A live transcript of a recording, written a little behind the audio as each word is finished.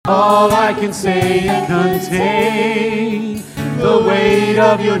all I can say and contain the weight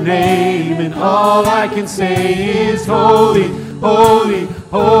of your name, and all I can say is holy, holy,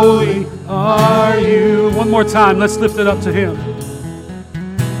 holy are you. One more time, let's lift it up to him.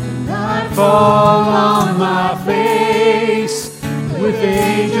 I fall on my face with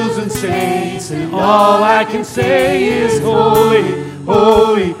angels and saints, and all I can say is holy,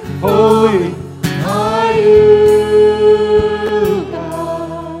 holy, holy are you,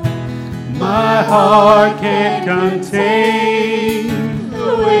 God. My heart can't contain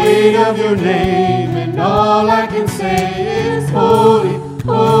the weight of your name, and all I can say is holy,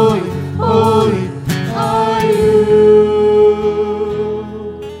 holy, holy are you.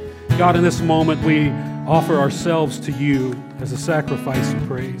 God, in this moment we offer ourselves to you as a sacrifice of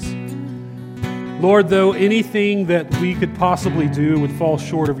praise. Lord, though anything that we could possibly do would fall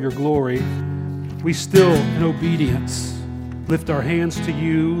short of your glory, we still, in obedience, lift our hands to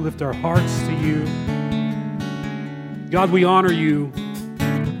you, lift our hearts to you. God, we honor you,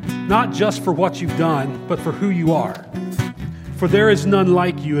 not just for what you've done, but for who you are. For there is none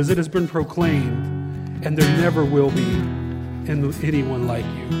like you, as it has been proclaimed, and there never will be anyone like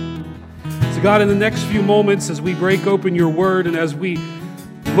you. So God, in the next few moments, as we break open your word and as we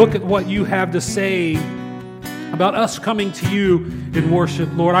look at what you have to say about us coming to you in worship,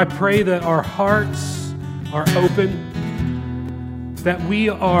 Lord, I pray that our hearts are open, that we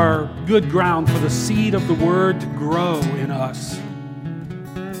are good ground for the seed of the word to grow in us.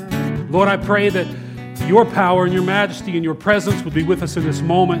 Lord, I pray that your power and your majesty and your presence would be with us in this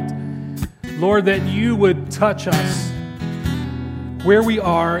moment. Lord, that you would touch us where we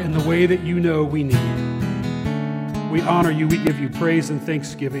are in the way that you know we need. We honor you. We give you praise and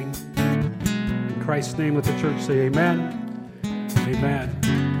thanksgiving. In Christ's name, let the church say amen.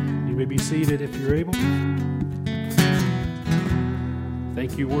 Amen. You may be seated if you're able.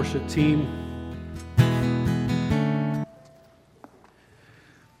 Thank you, worship team.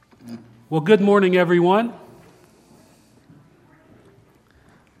 Well, good morning, everyone.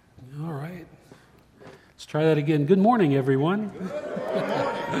 All right. Let's try that again. Good morning, everyone.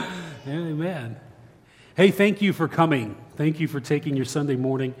 Amen. Hey, thank you for coming. Thank you for taking your Sunday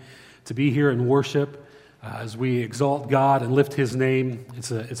morning to be here and worship as we exalt God and lift his name.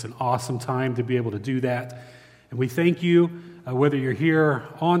 It's an awesome time to be able to do that. And we thank you, whether you're here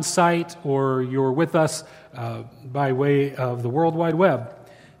on site or you're with us by way of the World Wide Web.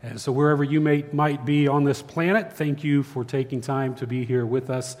 And so wherever you might be on this planet, thank you for taking time to be here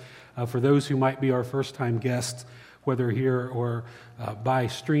with us. For those who might be our first-time guests, whether here or by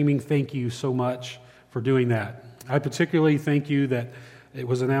streaming, thank you so much for doing that. I particularly thank you that it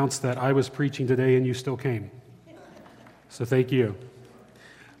was announced that I was preaching today and you still came. So thank you.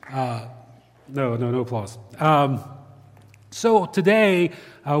 No applause. So today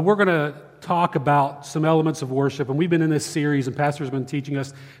we're going to talk about some elements of worship, and we've been in this series, and Pastor's been taking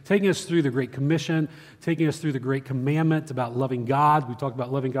us through the Great Commission, taking us through the Great Commandment about loving God. We talked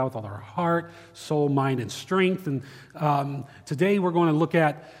about loving God with all our heart, soul, mind, and strength, and today we're going to look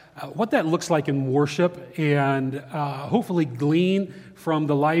at what that looks like in worship and hopefully glean from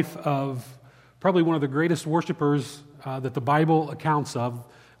the life of probably one of the greatest worshipers that the Bible accounts of,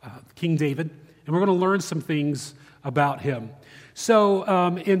 King David, and we're going to learn some things about him. So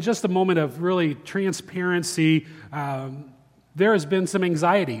in just a moment of really transparency, there has been some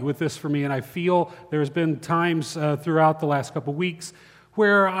anxiety with this for me, and I feel there's been times throughout the last couple weeks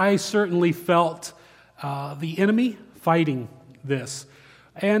where I certainly felt the enemy fighting this.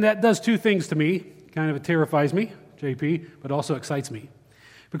 And that does two things to me. Kind of it terrifies me, JP, but also excites me.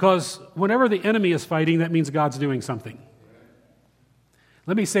 Because whenever the enemy is fighting, that means God's doing something.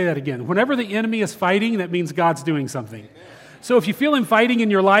 Let me say that again. Whenever the enemy is fighting, that means God's doing something. So if you feel him fighting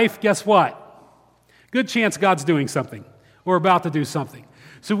in your life, guess what? Good chance God's doing something or about to do something.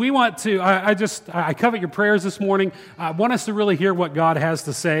 So we want to, I covet your prayers this morning. I want us to really hear what God has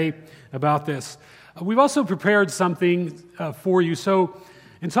to say about this. We've also prepared something for you. So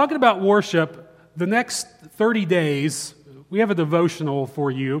in talking about worship, the next 30 days, we have a devotional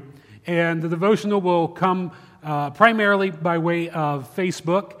for you. And the devotional will come primarily by way of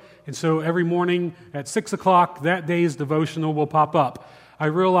Facebook. And so every morning at 6 o'clock, that day's devotional will pop up. I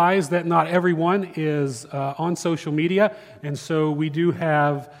realize that not everyone is on social media, and so we do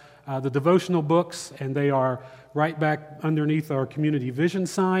have the devotional books, and they are right back underneath our community vision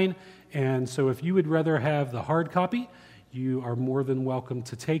sign. And so if you would rather have the hard copy, you are more than welcome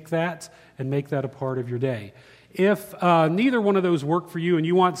to take that and make that a part of your day. If neither one of those work for you and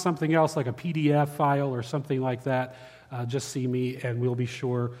you want something else like a PDF file or something like that, just see me and we'll be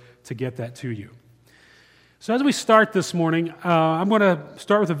sure to get that to you. So as we start this morning, I'm going to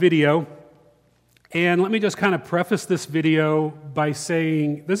start with a video. And let me just kind of preface this video by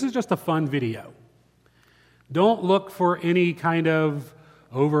saying this is just a fun video. Don't look for any kind of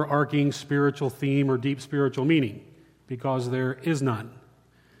overarching spiritual theme or deep spiritual meaning, because there is none.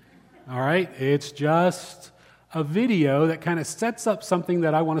 All right? It's just a video that kind of sets up something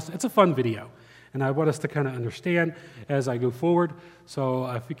that I want us to, it's a fun video, and I want us to kind of understand as I go forward. So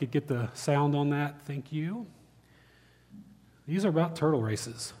if we could get the sound on that, thank you. These are about turtle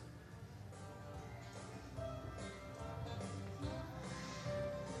races.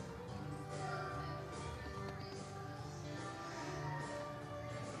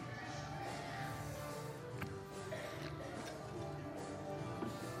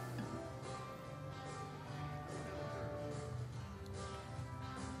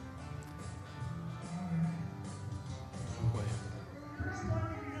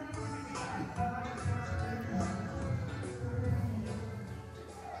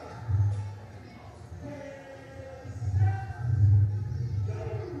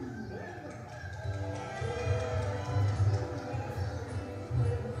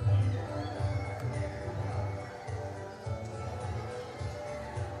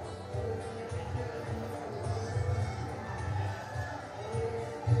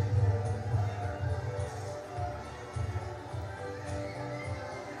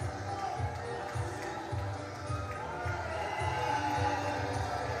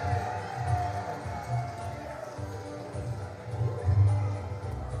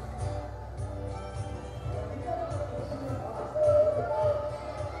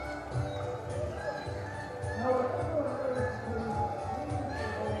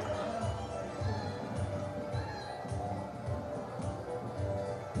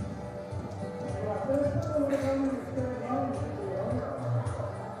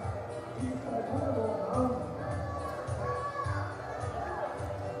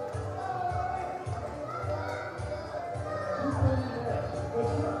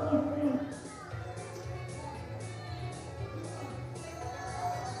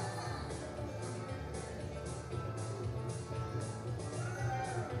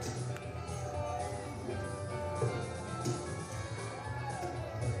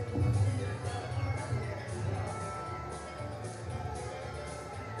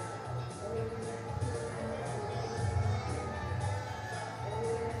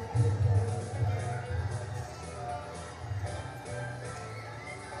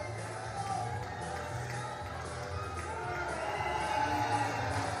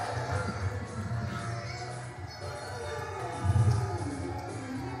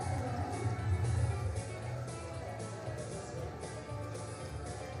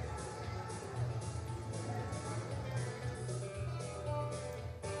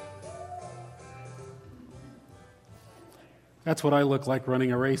 That's what I look like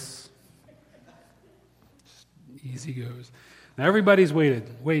running a race. Just easy goes. Now everybody's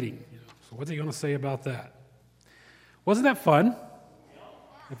waiting. So what's he going to say about that? Wasn't that fun?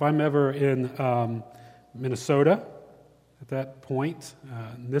 If I'm ever in Minnesota at that point,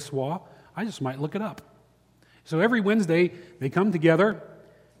 Nisswa, I just might look it up. So every Wednesday they come together.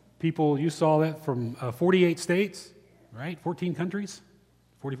 People, you saw that from 48 states, right? 14 countries,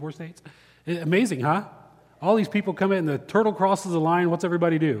 44 states. Amazing, huh? All these people come in, the turtle crosses the line. What's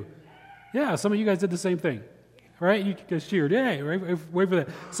everybody do? Yeah, some of you guys did the same thing, right? You guys cheered. Yay, right? Wait for that.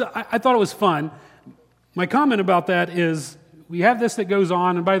 So I thought it was fun. My comment about that is we have this that goes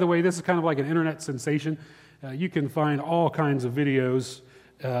on, and by the way, this is kind of like an internet sensation. You can find all kinds of videos.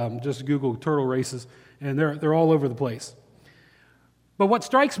 Just Google turtle races, and they're all over the place. But what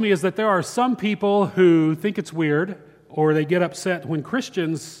strikes me is that there are some people who think it's weird, or they get upset when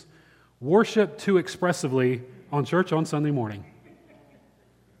Christians worship too expressively on church on Sunday morning.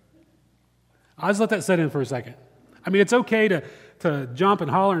 I'll just let that set in for a second. I mean, it's okay to jump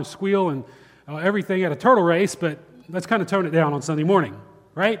and holler and squeal and everything at a turtle race, but let's kind of tone it down on Sunday morning,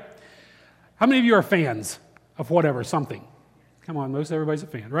 right? How many of you are fans of whatever, something? Come on, most everybody's a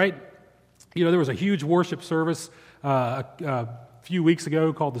fan, right? You know, there was a huge worship service a few weeks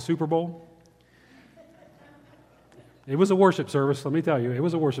ago called the Super Bowl. It was a worship service, let me tell you. It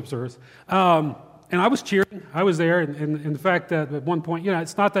was a worship service. And I was cheering. I was there. And in fact, at one point, you know,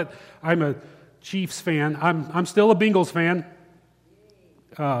 it's not that I'm a Chiefs fan. I'm still a Bengals fan.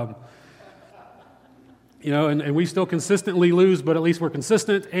 You know, and we still consistently lose, but at least we're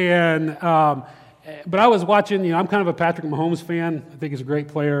consistent. And but I was watching, you know, I'm kind of a Patrick Mahomes fan. I think he's a great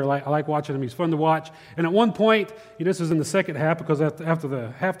player. I like watching him. He's fun to watch. And at one point, you know, this was in the second half, because after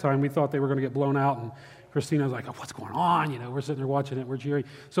the halftime, we thought they were going to get blown out, and Christina was like, oh, what's going on? We're sitting there watching it, we're cheering.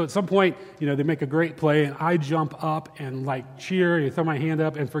 So at some point, they make a great play, and I jump up and like cheer, and throw my hand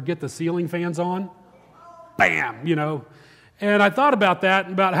up and forget the ceiling fans on. Bam, And I thought about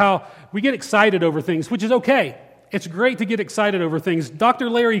that, about how we get excited over things, which is okay. It's great to get excited over things. Dr.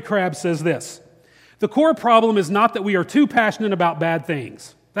 Larry Crabb says this: the core problem is not that we are too passionate about bad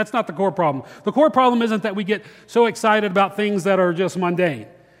things. That's not the core problem. The core problem isn't that we get so excited about things that are just mundane.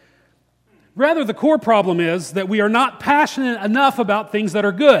 Rather, the core problem is that we are not passionate enough about things that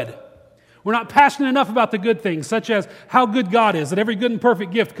are good. We're not passionate enough about the good things, such as how good God is, that every good and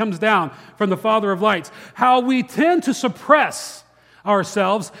perfect gift comes down from the Father of lights. How we tend to suppress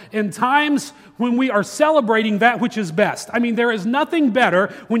ourselves in times when we are celebrating that which is best. I mean, there is nothing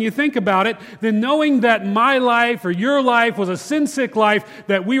better, when you think about it, than knowing that my life or your life was a sin-sick life,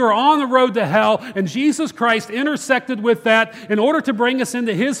 that we were on the road to hell, and Jesus Christ intersected with that in order to bring us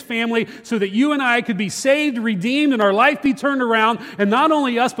into His family so that you and I could be saved, redeemed, and our life be turned around, and not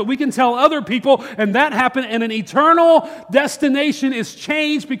only us, but we can tell other people, and that happened, and an eternal destination is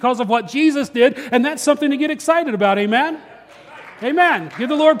changed because of what Jesus did, and that's something to get excited about, amen? Amen. Give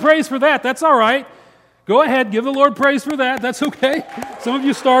the Lord praise for that. That's all right. Go ahead. Give the Lord praise for that. That's okay. Some of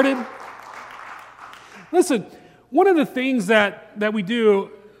you started. Listen, one of the things that we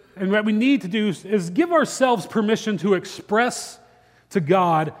do and what we need to do is give ourselves permission to express to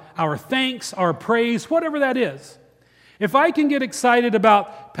God our thanks, our praise, whatever that is. If I can get excited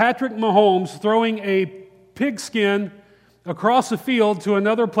about Patrick Mahomes throwing a pigskin across the field to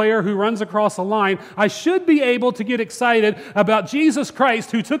another player who runs across a line, I should be able to get excited about Jesus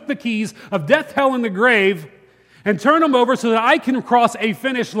Christ, who took the keys of death, hell, and the grave and turned them over so that I can cross a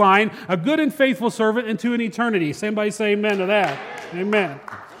finish line, a good and faithful servant, into an eternity. Somebody say amen to that. Amen.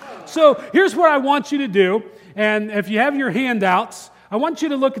 So here's what I want you to do, and if you have your handouts, I want you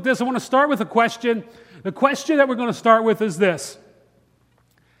to look at this. I want to start with a question. The question that we're going to start with is this: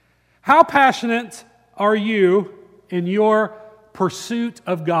 how passionate are you in your pursuit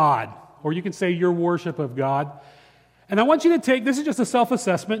of God? Or you can say your worship of God. And I want you to take, this is just a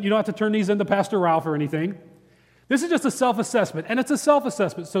self-assessment. You don't have to turn these into Pastor Ralph or anything. This is just a self-assessment, and it's a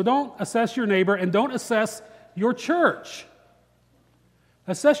self-assessment. So don't assess your neighbor and don't assess your church.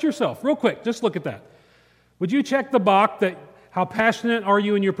 Assess yourself. Real quick, just look at that. Would you check the box that how passionate are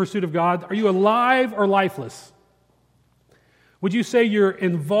you in your pursuit of God? Are you alive or lifeless? Would you say you're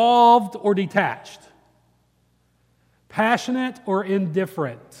involved or detached? Passionate or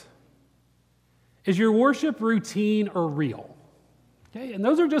indifferent? Is your worship routine or real? Okay, and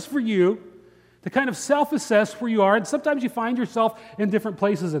those are just for you to kind of self-assess where you are. And sometimes you find yourself in different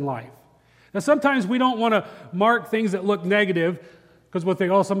places in life. Now, sometimes we don't want to mark things that look negative because we'll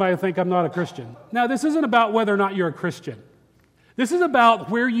think, oh, somebody will think I'm not a Christian. Now, this isn't about whether or not you're a Christian. This is about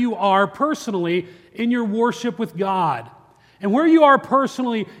where you are personally in your worship with God. And where you are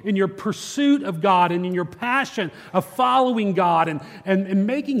personally in your pursuit of God and in your passion of following God and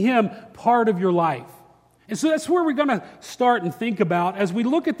making Him part of your life. And so that's where we're going to start and think about as we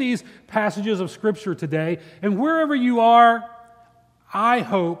look at these passages of Scripture today. And wherever you are, I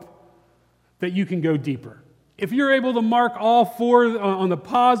hope that you can go deeper. If you're able to mark all four on the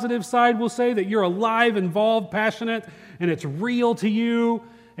positive side, we'll say that you're alive, involved, passionate, and it's real to you,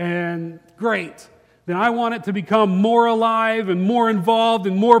 and great. Then I want it to become more alive and more involved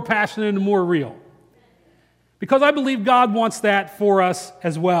and more passionate and more real. Because I believe God wants that for us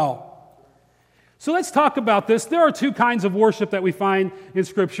as well. So let's talk about this. There are two kinds of worship that we find in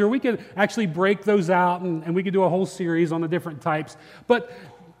Scripture. We can actually break those out and we could do a whole series on the different types. But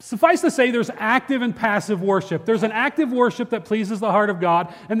suffice to say, there's active and passive worship. There's an active worship that pleases the heart of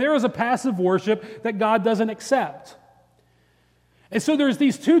God, and there is a passive worship that God doesn't accept. And so there's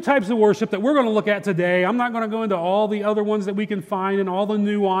these two types of worship that we're going to look at today. I'm not going to go into all the other ones that we can find and all the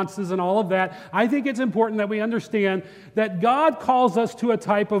nuances and all of that. I think it's important that we understand that God calls us to a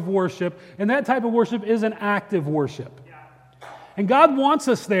type of worship, and that type of worship is an active worship. And God wants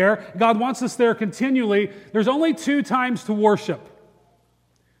us there. God wants us there continually. There's only two times to worship: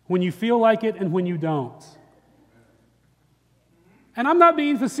 when you feel like it and when you don't. And I'm not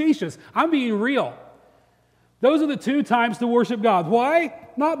being facetious. I'm being real. Those are the two times to worship God. Why?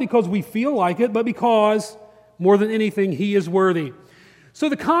 Not because we feel like it, but because, more than anything, He is worthy. So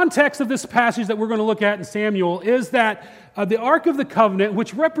the context of this passage that we're going to look at in Samuel is that the Ark of the Covenant,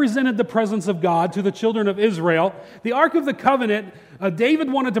 which represented the presence of God to the children of Israel, the Ark of the Covenant,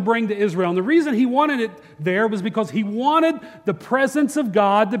 David wanted to bring to Israel. And the reason he wanted it there was because he wanted the presence of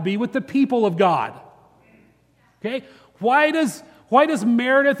God to be with the people of God. Okay? Why does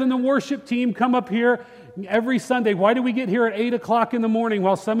Meredith and the worship team come up here every Sunday? Why do we get here at 8 o'clock in the morning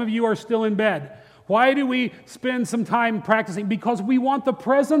while some of you are still in bed? Why do we spend some time practicing? Because we want the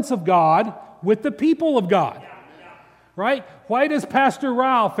presence of God with the people of God. Right? Why does Pastor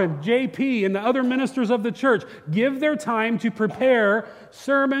Ralph and JP and the other ministers of the church give their time to prepare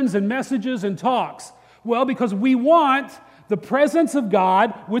sermons and messages and talks? Well, because we want the presence of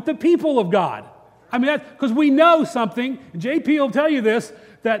God with the people of God. I mean, that's because we know something. JP will tell you this,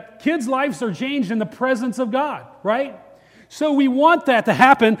 that kids' lives are changed in the presence of God, right? So we want that to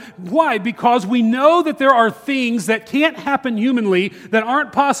happen. Why? Because we know that there are things that can't happen humanly, that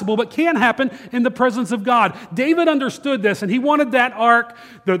aren't possible, but can happen in the presence of God. David understood this, and he wanted that ark,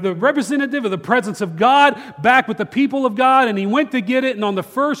 the representative of the presence of God, back with the people of God, and he went to get it, and on the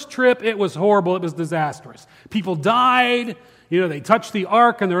first trip, it was horrible. It was disastrous. People died. They touched the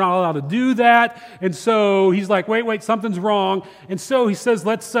ark, and they're not allowed to do that. And so he's like, wait, something's wrong. And so he says,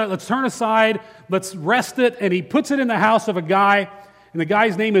 let's turn aside, let's rest it. And he puts it in the house of a guy, and the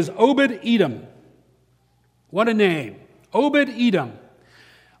guy's name is Obed-Edom. What a name. Obed-Edom.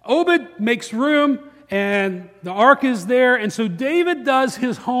 Obed makes room, and the ark is there. And so David does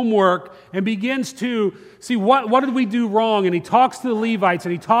his homework and begins to see what did we do wrong. And he talks to the Levites,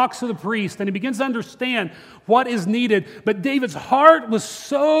 and he talks to the priest, and he begins to understand what is needed. But David's heart was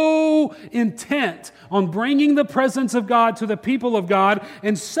so intent on bringing the presence of God to the people of God.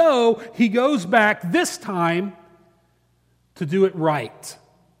 And so he goes back this time to do it right.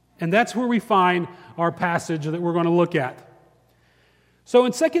 And that's where we find our passage that we're going to look at. So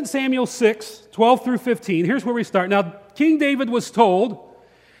in 2 Samuel 6, 12 through 15, here's where we start. Now, King David was told,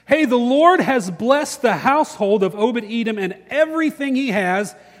 hey, the Lord has blessed the household of Obed-Edom and everything he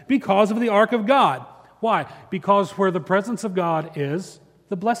has because of the ark of God. Why? Because where the presence of God is,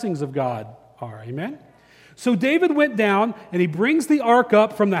 the blessings of God are. Amen? So David went down, and he brings the ark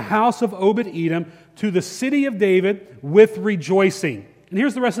up from the house of Obed-Edom to the city of David with rejoicing. And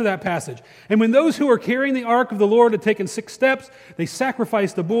here's the rest of that passage. And when those who were carrying the ark of the Lord had taken 6 steps, they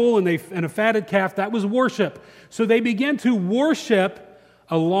sacrificed a bull and a fatted calf. That was worship. So they began to worship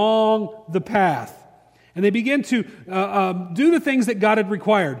along the path. And they began to do the things that God had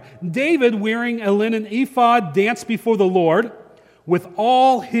required. David, wearing a linen ephod, danced before the Lord with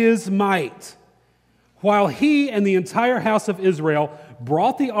all his might, while he and the entire house of Israel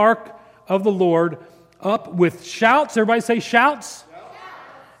brought the ark of the Lord up with shouts. Everybody say shouts.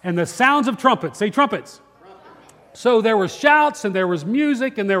 And the sounds of trumpets. Say trumpets. So there were shouts, and there was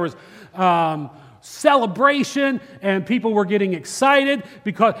music, and there was celebration, and people were getting excited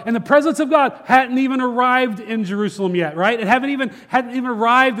and the presence of God hadn't even arrived in Jerusalem yet, right? It hadn't even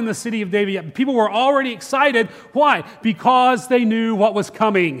arrived in the city of David yet. People were already excited. Why? Because they knew what was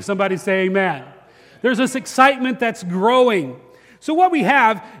coming. Somebody say amen. There's this excitement that's growing. So what we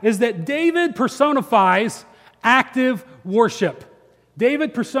have is that David personifies active worship.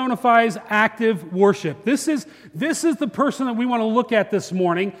 David personifies active worship. This is the person that we want to look at this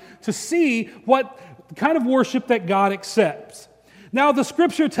morning to see what kind of worship that God accepts. Now, the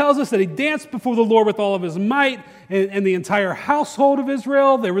scripture tells us that he danced before the Lord with all of his might, and the entire household of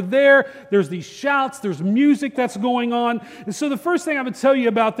Israel, they were there. There's these shouts, there's music that's going on. And so the first thing I would tell you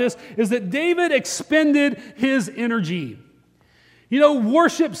about this is that David expended his energy.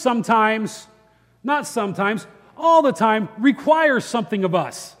 Worship sometimes, not sometimes, all the time, requires something of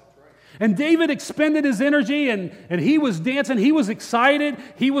us. And David expended his energy, and he was dancing, he was excited,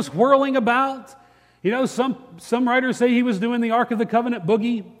 he was whirling about. Some writers say he was doing the Ark of the Covenant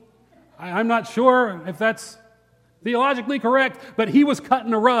boogie. I'm not sure if that's theologically correct, but he was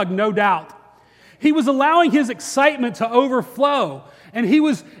cutting a rug, no doubt. He was allowing his excitement to overflow. And he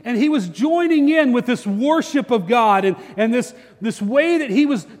was joining in with this worship of God and this way that he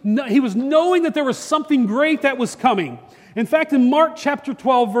was knowing that there was something great that was coming. In fact, in Mark chapter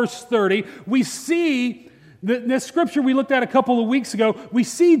 12, verse 30, we see this scripture we looked at a couple of weeks ago. We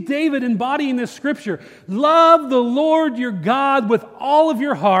see David embodying this scripture. Love the Lord your God with all of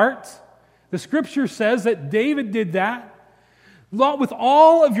your heart. The scripture says that David did that. With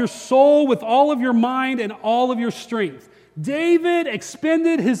all of your soul, with all of your mind, and all of your strength. David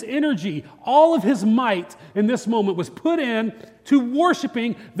expended his energy, all of his might in this moment was put in to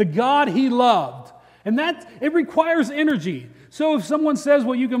worshiping the God he loved. And that, it requires energy. So if someone says,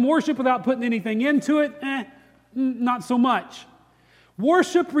 well, you can worship without putting anything into it, not so much.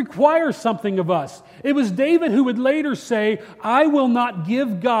 Worship requires something of us. It was David who would later say, I will not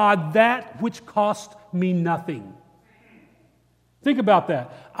give God that which cost me nothing. Think about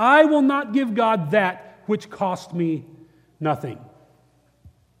that. I will not give God that which cost me nothing.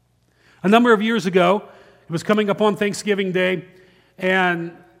 A number of years ago, it was coming up on Thanksgiving Day,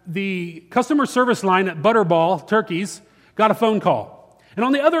 and the customer service line at Butterball Turkeys got a phone call. And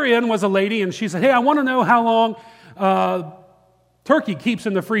on the other end was a lady, and she said, hey, I want to know how long turkey keeps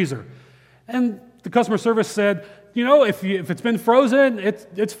in the freezer. And the customer service said, if it's been frozen,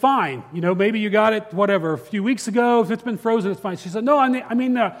 it's fine. Maybe you got it, a few weeks ago. If it's been frozen, it's fine. She said, no, I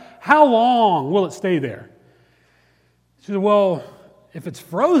mean, how long will it stay there? She said, well, if it's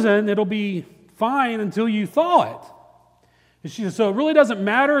frozen, it'll be fine until you thaw it. And she said, so it really doesn't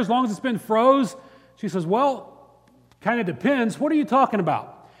matter as long as it's been froze? She says, well, kind of depends. What are you talking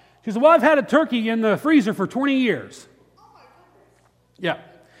about? She said, well, I've had a turkey in the freezer for 20 years. Yeah,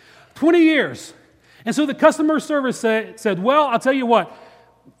 20 years. And so the customer service said, well, I'll tell you what,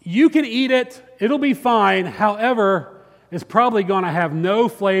 you can eat it, it'll be fine. However, it's probably going to have no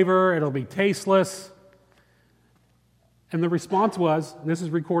flavor, it'll be tasteless. And the response was, and this is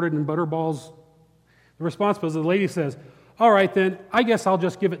recorded in Butterball's, the response was, the lady says, all right then, I guess I'll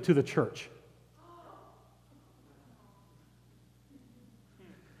just give it to the church.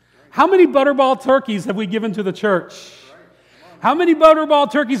 How many Butterball turkeys have we given to the church? How many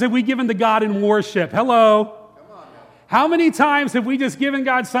Butterball turkeys have we given to God in worship? Hello? How many times have we just given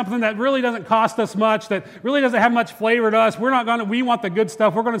God something that really doesn't cost us much, that really doesn't have much flavor to us? We want the good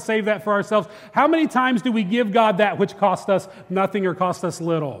stuff. We're going to save that for ourselves. How many times do we give God that which cost us nothing or cost us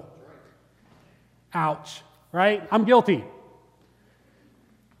little? Ouch, right? I'm guilty.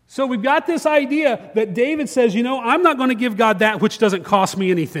 So we've got this idea that David says, I'm not going to give God that which doesn't cost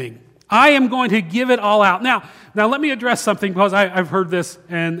me anything. I am going to give it all out. Now let me address something because I've heard this,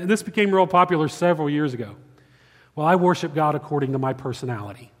 and this became real popular several years ago. Well, I worship God according to my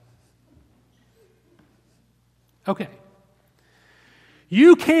personality. Okay.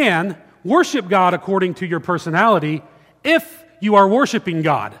 You can worship God according to your personality if you are worshiping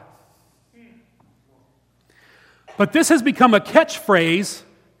God. But this has become a catchphrase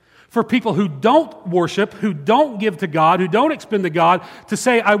for people who don't worship, who don't give to God, who don't expend to God, to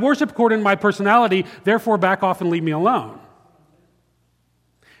say, I worship according to my personality, therefore back off and leave me alone.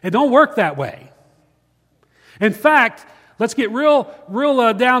 It don't work that way. In fact, let's get real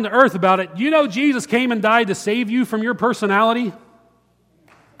down to earth about it. Jesus came and died to save you from your personality?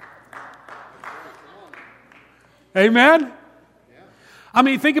 Amen? I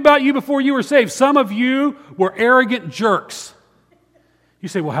mean, think about you before you were saved. Some of you were arrogant jerks. You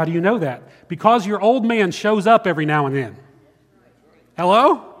say, well, how do you know that? Because your old man shows up every now and then.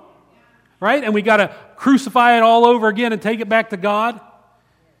 Hello? Right? And we got to crucify it all over again and take it back to God.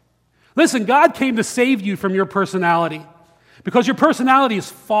 Listen, God came to save you from your personality because your personality is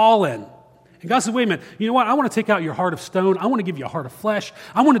fallen. And God said, wait a minute, you know what? I want to take out your heart of stone. I want to give you a heart of flesh.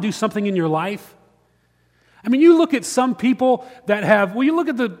 I want to do something in your life. I mean, you look at some people that have, you look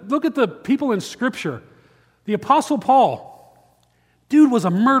at the people in Scripture. The Apostle Paul, dude was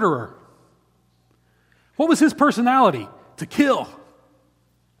a murderer. What was his personality? To kill.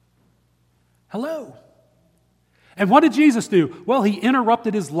 Hello. And what did Jesus do? Well, he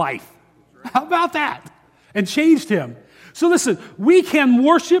interrupted his life. How about that? And changed him. So listen, we can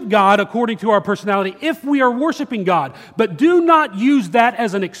worship God according to our personality if we are worshiping God, but do not use that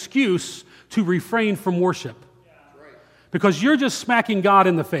as an excuse to refrain from worship. Because you're just smacking God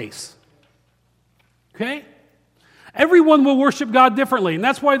in the face. Okay? Everyone will worship God differently, and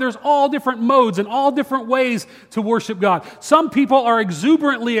that's why there's all different modes and all different ways to worship God. Some people are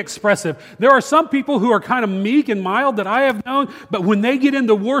exuberantly expressive. There are some people who are kind of meek and mild that I have known, but when they get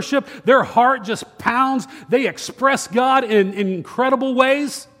into worship, their heart just pounds. They express God in incredible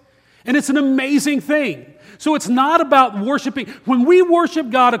ways, and it's an amazing thing. So it's not about worshiping. When we worship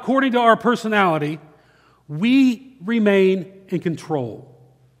God according to our personality, we remain in control.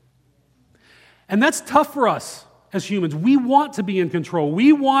 And that's tough for us. As humans, we want to be in control.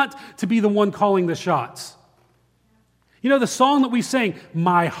 We want to be the one calling the shots. You know the song that we sing,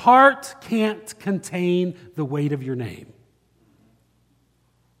 my heart can't contain the weight of your name.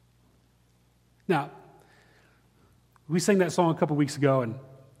 Now, we sang that song a couple weeks ago, and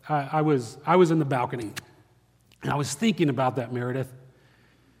I was in the balcony, and I was thinking about that, Meredith.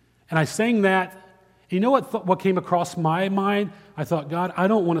 And I sang that. You know what came across my mind? I thought, God, I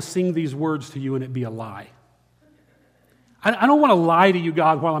don't want to sing these words to you and it be a lie. I don't want to lie to you,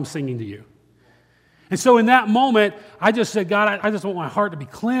 God, while I'm singing to you. And so in that moment, I just said, God, I just want my heart to be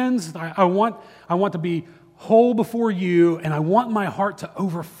cleansed. I want to be whole before you, and I want my heart to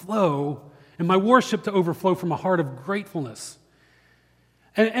overflow and my worship to overflow from a heart of gratefulness.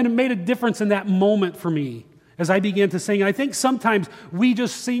 And it made a difference in that moment for me as I began to sing. And I think sometimes we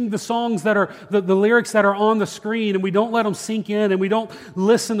just sing the songs that are, the lyrics that are on the screen, and we don't let them sink in, and we don't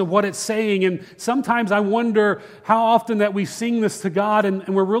listen to what it's saying. And sometimes I wonder how often that we sing this to God, and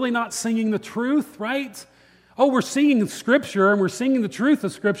we're really not singing the truth, right? Oh, we're singing Scripture and we're singing the truth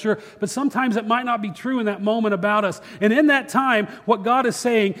of Scripture, but sometimes it might not be true in that moment about us. And in that time, what God is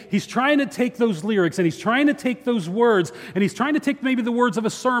saying, He's trying to take those lyrics and He's trying to take those words and He's trying to take maybe the words of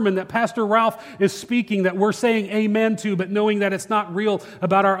a sermon that Pastor Ralph is speaking that we're saying amen to, but knowing that it's not real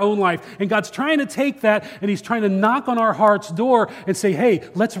about our own life. And God's trying to take that and He's trying to knock on our heart's door and say, hey,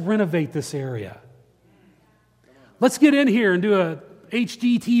 let's renovate this area. Let's get in here and do a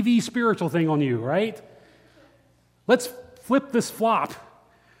HGTV spiritual thing on you, right? Let's flip this flop,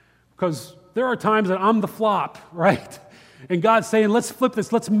 because there are times that I'm the flop, right? And God's saying, let's flip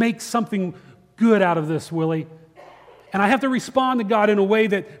this. Let's make something good out of this, Willie. And I have to respond to God in a way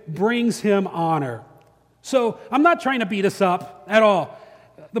that brings Him honor. So I'm not trying to beat us up at all.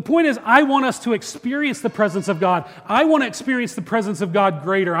 The point is, I want us to experience the presence of God. I want to experience the presence of God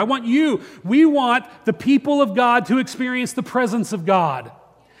greater. We want the people of God to experience the presence of God.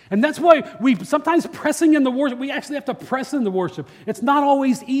 And that's why we sometimes pressing in the worship, we actually have to press in the worship. It's not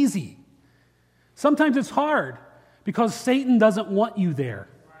always easy. Sometimes it's hard because Satan doesn't want you there.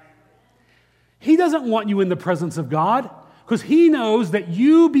 He doesn't want you in the presence of God because he knows that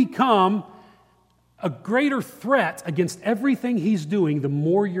you become a greater threat against everything he's doing the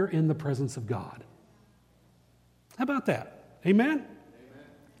more you're in the presence of God. How about that? Amen? Amen.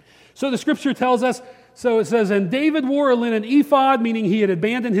 So the scripture tells us, so it says, and David wore a linen ephod, meaning he had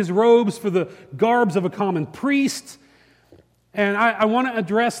abandoned his robes for the garbs of a common priest. And I want to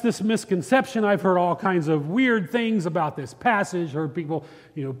address this misconception. I've heard all kinds of weird things about this passage. Heard people,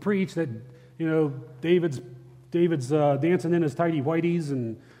 preach that, David's dancing in his tidy whities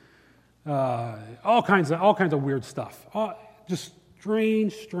and all kinds of weird stuff. Just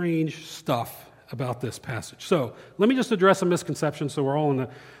strange stuff about this passage. So let me just address a misconception so we're all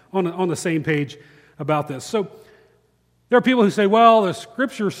on the same page about this. So there are people who say, well, the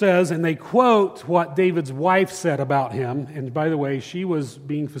scripture says, and they quote what David's wife said about him. And by the way, she was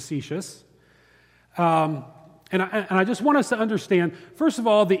being facetious. And I just want us to understand, first of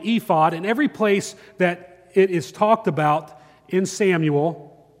all, the ephod, in every place that it is talked about in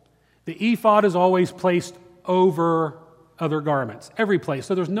Samuel, the ephod is always placed over other garments, every place.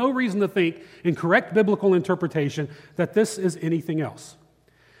 So there's no reason to think, in correct biblical interpretation, that this is anything else.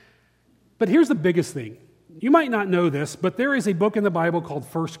 But here's the biggest thing. You might not know this, but there is a book in the Bible called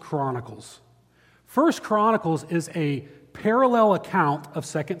 1 Chronicles. 1 Chronicles is a parallel account of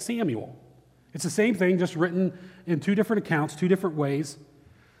 2 Samuel. It's the same thing, just written in two different accounts, two different ways,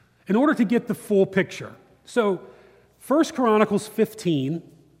 in order to get the full picture. So 1 Chronicles 15,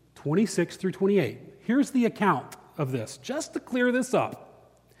 26 through 28. Here's the account of this, just to clear this up.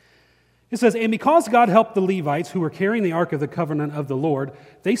 It says, and because God helped the Levites who were carrying the Ark of the Covenant of the Lord,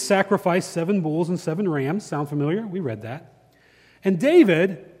 they sacrificed 7 bulls and 7 rams. Sound familiar? We read that. And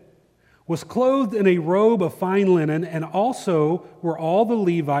David was clothed in a robe of fine linen, and also were all the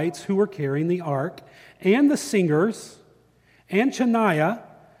Levites who were carrying the ark, and the singers, and Chaniah,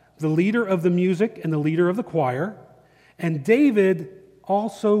 the leader of the music and the leader of the choir. And David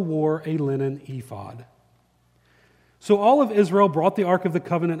also wore a linen ephod. So all of Israel brought the Ark of the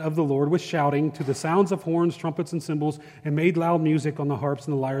Covenant of the Lord with shouting to the sounds of horns, trumpets, and cymbals, and made loud music on the harps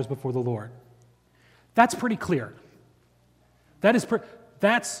and the lyres before the Lord. That's pretty clear.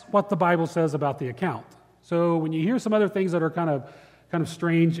 That's what the Bible says about the account. So when you hear some other things that are kind of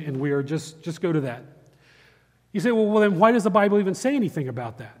strange and weird, just go to that. You say, well, then why does the Bible even say anything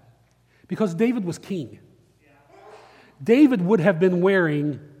about that? Because David was king. David would have been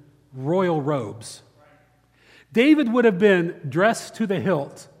wearing royal robes. David would have been dressed to the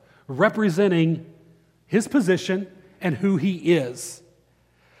hilt, representing his position and who he is.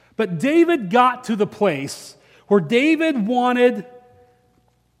 But David got to the place where David wanted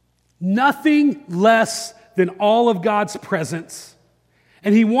nothing less than all of God's presence.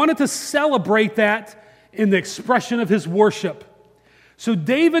 And he wanted to celebrate that in the expression of his worship. So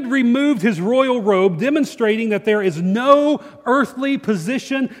David removed his royal robe, demonstrating that there is no earthly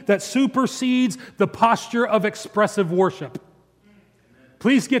position that supersedes the posture of expressive worship.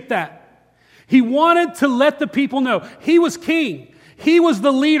 Please get that. He wanted to let the people know he was king. He was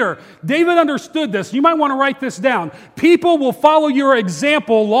the leader. David understood this. You might want to write this down. People will follow your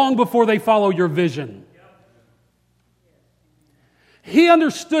example long before they follow your vision. He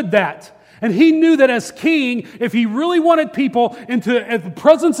understood that. And he knew that as king, if he really wanted people into the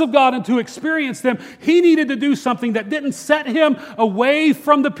presence of God and to experience them, he needed to do something that didn't set him away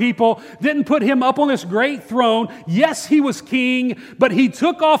from the people, didn't put him up on this great throne. Yes, he was king, but he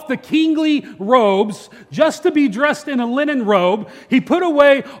took off the kingly robes just to be dressed in a linen robe. He put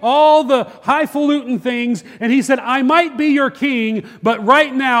away all the highfalutin things, and he said, I might be your king, but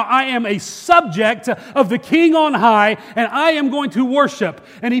right now I am a subject of the king on high, and I am going to worship.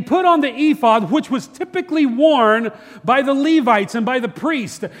 And he put on the ephod, which was typically worn by the Levites and by the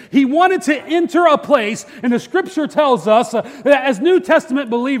priests. He wanted to enter a place, and the scripture tells us that as New Testament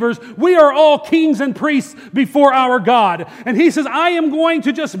believers, we are all kings and priests before our God. And he says, I am going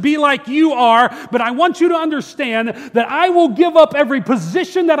to just be like you are, but I want you to understand that I will give up every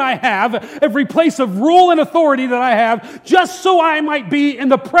position that I have, every place of rule and authority that I have, just so I might be in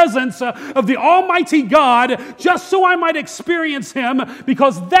the presence of the Almighty God, just so I might experience Him,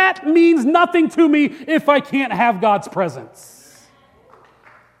 because that means nothing to me if I can't have God's presence.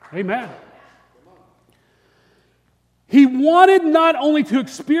 Amen. He wanted not only to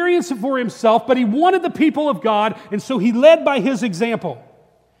experience it for himself, but he wanted the people of God, and so he led by his example.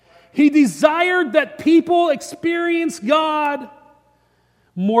 He desired that people experience God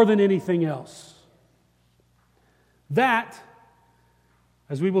more than anything else. That,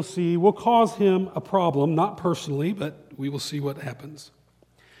 as we will see, will cause him a problem, not personally, but we will see what happens.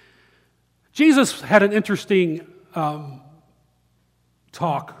 Jesus had an interesting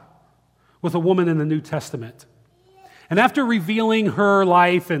talk with a woman in the New Testament. And after revealing her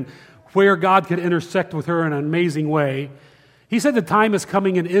life and where God could intersect with her in an amazing way, he said the time is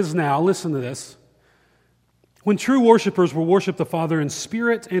coming and is now, listen to this, when true worshipers will worship the Father in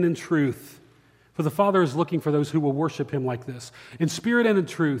spirit and in truth. For the Father is looking for those who will worship Him like this, in spirit and in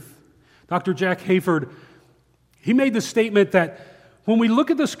truth. Dr. Jack Hayford, he made the statement that when we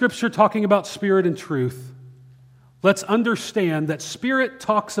look at the Scripture talking about spirit and truth, let's understand that spirit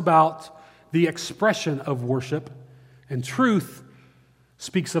talks about the expression of worship, and truth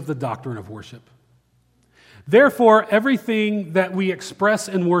speaks of the doctrine of worship. Therefore, everything that we express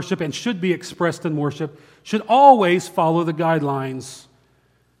in worship and should be expressed in worship should always follow the guidelines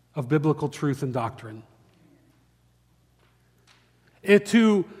of biblical truth and doctrine.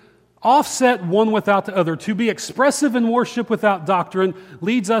 To offset one without the other, to be expressive in worship without doctrine,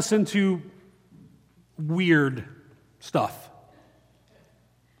 leads us into weird stuff.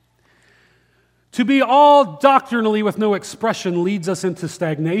 To be all doctrinally with no expression leads us into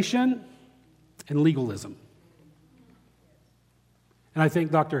stagnation and legalism. And I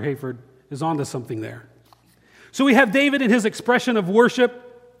think Dr. Hayford is onto something there. So we have David in his expression of worship.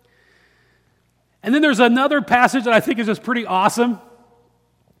 And then there's another passage that I think is just pretty awesome.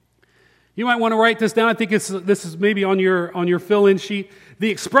 You might want to write this down. I think this is maybe on your fill-in sheet. The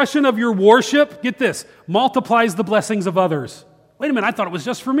expression of your worship, get this, multiplies the blessings of others. Wait a minute, I thought it was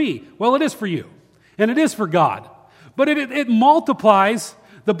just for me. Well, it is for you. And it is for God. But it multiplies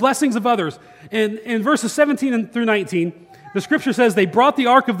the blessings of others. In verses 17 through 19, the scripture says, they brought the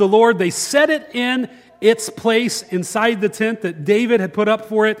ark of the Lord, they set it in its place inside the tent that David had put up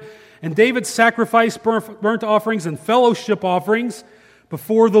for it, and David sacrificed burnt offerings and fellowship offerings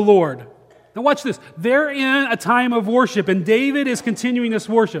before the Lord. Now watch this. They're in a time of worship, and David is continuing this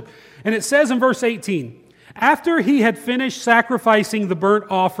worship. And it says in verse 18, after he had finished sacrificing the burnt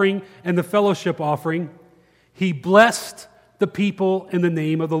offering and the fellowship offering, he blessed the people in the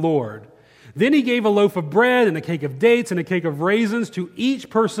name of the Lord. Then he gave a loaf of bread and a cake of dates and a cake of raisins to each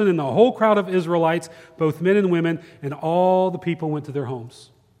person in the whole crowd of Israelites, both men and women, and all the people went to their homes.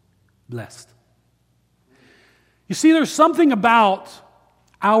 Blessed. You see, there's something about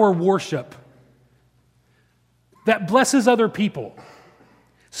our worship that blesses other people.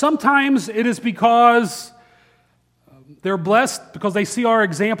 Sometimes it is because they're blessed because they see our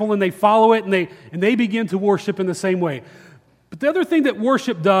example and they follow it and they begin to worship in the same way. But the other thing that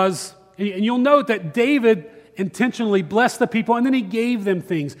worship does, and you'll note that David intentionally blessed the people and then he gave them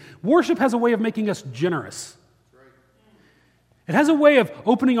things. Worship has a way of making us generous. It has a way of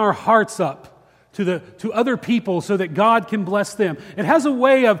opening our hearts up to other people so that God can bless them. It has a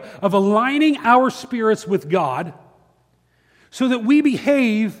way of aligning our spirits with God so that we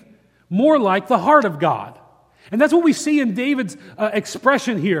behave more like the heart of God. And that's what we see in David's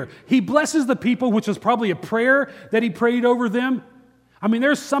expression here. He blesses the people, which was probably a prayer that he prayed over them. I mean,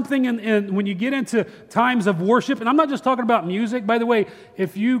 there's something in when you get into times of worship, and I'm not just talking about music. By the way,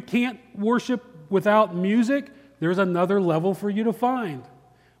 if you can't worship without music, there's another level for you to find.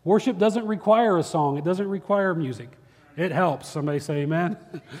 Worship doesn't require a song. It doesn't require music. It helps. Somebody say amen.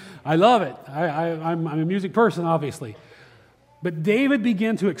 I love it. I'm a music person, obviously. But David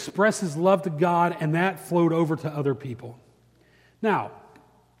began to express his love to God, and that flowed over to other people. Now,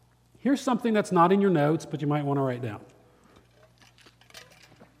 here's something that's not in your notes, but you might want to write down.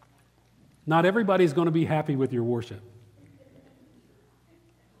 Not everybody's going to be happy with your worship.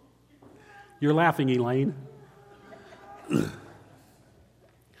 You're laughing, Elaine.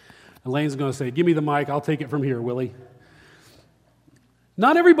 Elaine's going to say, give me the mic, I'll take it from here, Willie.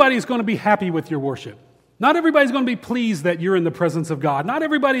 Not everybody's going to be happy with your worship. Not everybody's going to be pleased that you're in the presence of God. Not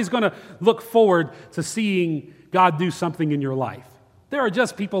everybody's going to look forward to seeing God do something in your life. There are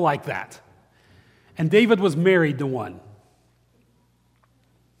just people like that. And David was married to one.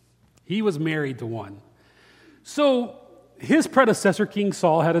 He was married to one. So his predecessor, King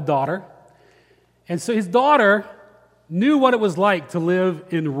Saul, had a daughter. And so his daughter knew what it was like to live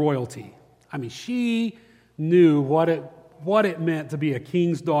in royalty. I mean, she knew what it meant to be a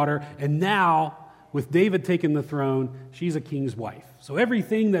king's daughter. And now, with David taking the throne, she's a king's wife. So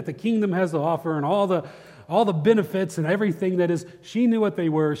everything that the kingdom has to offer and all the benefits and everything that is, she knew what they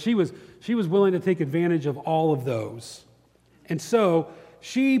were. She was willing to take advantage of all of those. And so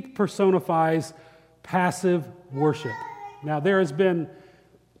she personifies passive worship. Now, there has been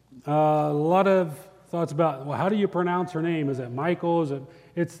a lot of thoughts about, well, how do you pronounce her name? Is it Michael?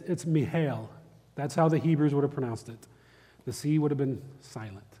 It's Michal. That's how the Hebrews would have pronounced it. The C would have been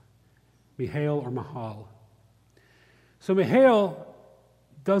silent. Michal or Mahal. So Michal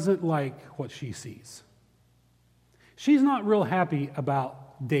doesn't like what she sees. She's not real happy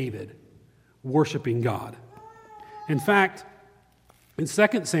about David worshiping God. In fact, in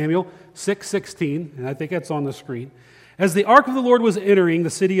 2 Samuel 6:16, and I think that's on the screen, as the ark of the Lord was entering the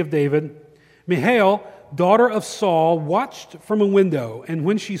city of David, Michal, daughter of Saul, watched from a window, and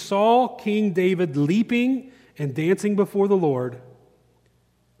when she saw King David leaping and dancing before the Lord,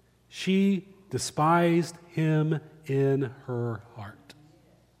 she despised him in her heart.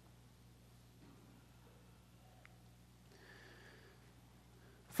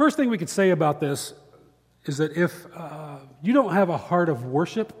 First thing we could say about this is that if you don't have a heart of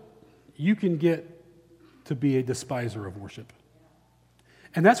worship, you can get to be a despiser of worship.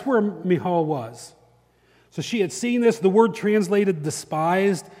 And that's where Michal was. So she had seen this. The word translated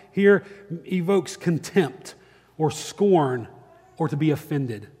despised here evokes contempt or scorn or to be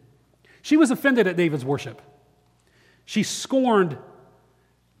offended. She was offended at David's worship. She scorned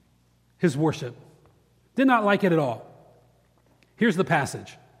his worship. Did not like it at all. Here's the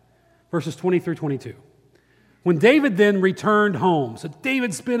passage, verses 20 through 22. When David then returned home, so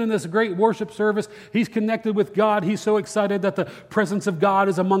David's been in this great worship service. He's connected with God. He's so excited that the presence of God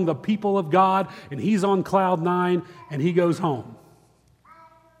is among the people of God, and he's on cloud 9, and he goes home.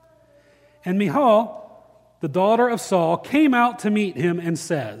 And Michal, the daughter of Saul, came out to meet him and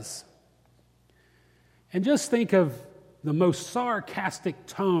says, and just think of the most sarcastic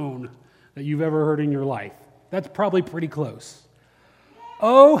tone that you've ever heard in your life. That's probably pretty close.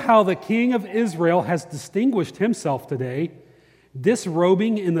 Oh, how the king of Israel has distinguished himself today,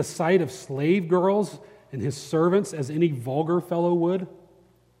 disrobing in the sight of slave girls and his servants as any vulgar fellow would.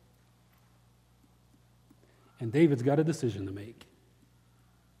 And David's got a decision to make,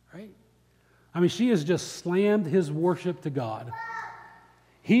 right? I mean, she has just slammed his worship to God.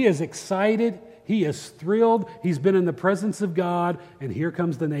 He is excited. He is thrilled. He's been in the presence of God, and here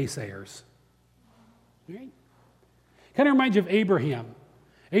comes the naysayers. Right? Kind of reminds you of Abraham.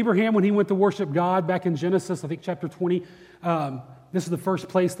 Abraham, when he went to worship God back in Genesis, I think chapter 20, this is the first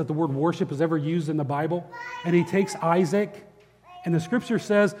place that the word worship is ever used in the Bible. And he takes Isaac, and the scripture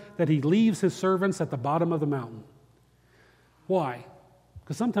says that he leaves his servants at the bottom of the mountain. Why?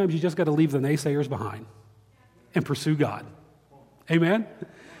 Because sometimes you just got to leave the naysayers behind and pursue God. Amen?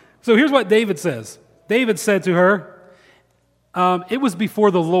 So here's what David says. David said to her, it was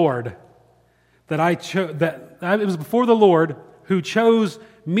before the Lord that it was before the Lord who chose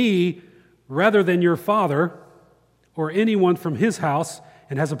me rather than your father or anyone from his house,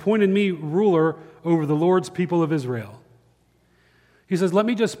 and has appointed me ruler over the Lord's people of Israel. He says, let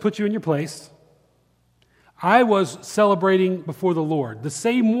me just put you in your place. I was celebrating before the Lord, the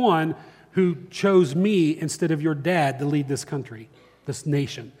same one who chose me instead of your dad to lead this country, this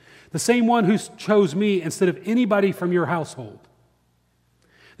nation. The same one who chose me instead of anybody from your household.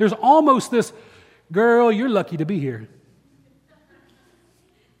 There's almost this, girl, you're lucky to be here.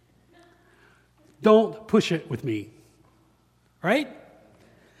 Don't push it with me. Right?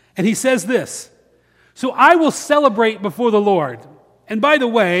 And he says this, so I will celebrate before the Lord. And by the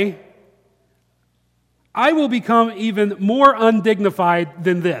way, I will become even more undignified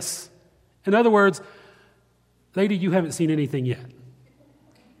than this. In other words, lady, you haven't seen anything yet.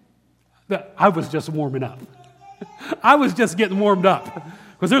 I was just warming up. I was just getting warmed up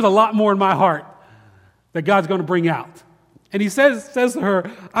because there's a lot more in my heart that God's going to bring out. And he says to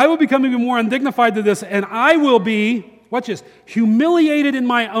her, I will become even more undignified to this, and I will be, watch this, humiliated in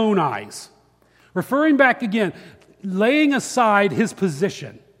my own eyes. Referring back again, laying aside his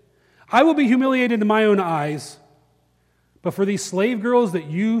position. I will be humiliated in my own eyes, but for these slave girls that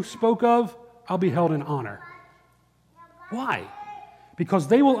you spoke of, I'll be held in honor. Why? Because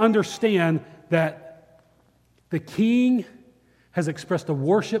they will understand that the king has expressed a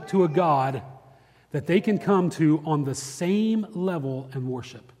worship to a God that they can come to on the same level and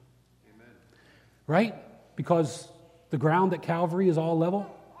worship. Amen. Right? Because the ground at Calvary is all level.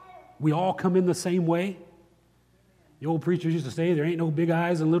 We all come in the same way. The old preachers used to say there ain't no big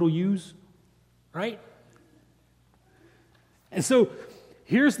I's and little U's. Right? And so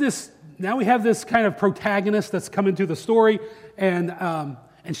here's this, now we have this kind of protagonist that's come into the story, and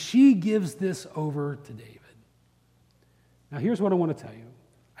she gives this over to David. Now here's what I want to tell you.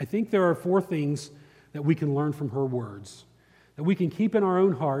 I think there are 4 things that we can learn from her words, that we can keep in our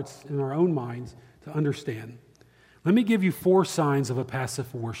own hearts, in our own minds, to understand. Let me give you 4 signs of a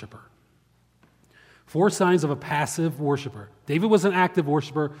passive worshiper. 4 signs of a passive worshiper. David was an active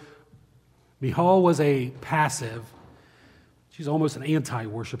worshiper. Michal was a passive. She's almost an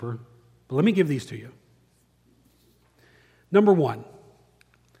anti-worshiper. But let me give these to you. Number 1,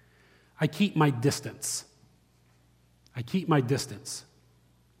 I keep my distance. I keep my distance.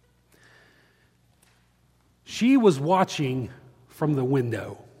 She was watching from the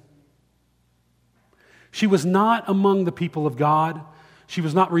window. She was not among the people of God. She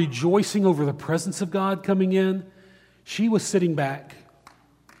was not rejoicing over the presence of God coming in. She was sitting back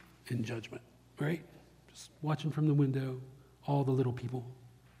in judgment, right? Just watching from the window, all the little people.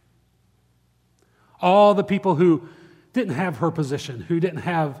 All the people who didn't have her position, who didn't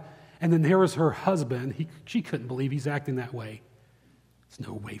have, and then there was her husband. She couldn't believe he's acting that way. There's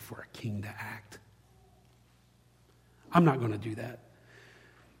no way for a king to act. I'm not going to do that.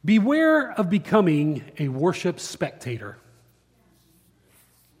 Beware of becoming a worship spectator.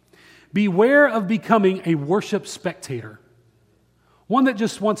 Beware of becoming a worship spectator. One that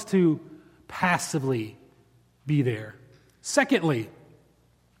just wants to passively be there. Secondly,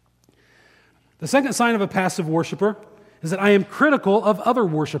 the second sign of a passive worshiper is that I am critical of other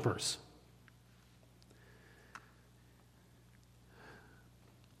worshipers.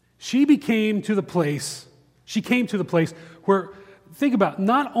 She came to the place where, think about,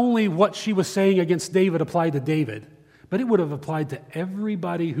 not only what she was saying against David applied to David, but it would have applied to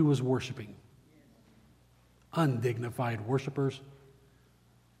everybody who was worshiping. Undignified worshipers.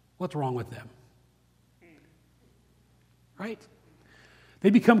 What's wrong with them? Right? They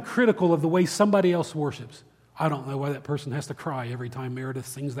become critical of the way somebody else worships. I don't know why that person has to cry every time Meredith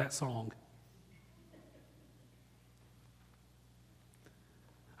sings that song.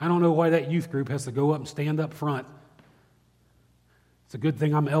 I don't know why that youth group has to go up and stand up front. It's a good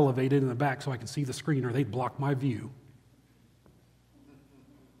thing I'm elevated in the back so I can see the screen, or they'd block my view.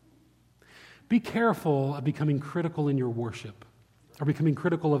 Be careful of becoming critical in your worship or becoming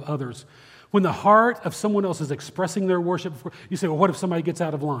critical of others. When the heart of someone else is expressing their worship, you say, well, what if somebody gets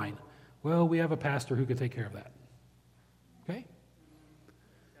out of line? Well, we have a pastor who can take care of that. Okay?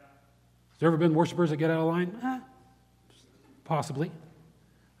 Has there ever been worshipers that get out of line? Possibly.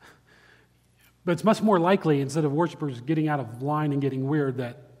 But it's much more likely, instead of worshipers getting out of line and getting weird,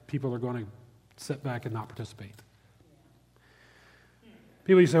 that people are going to sit back and not participate.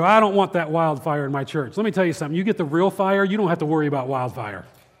 People, you say, well, I don't want that wildfire in my church. Let me tell you something. You get the real fire, you don't have to worry about wildfire.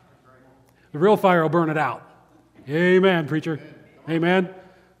 The real fire will burn it out. Amen, preacher. Amen.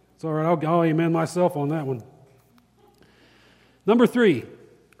 It's all right. I'll amen myself on that one. Number 3,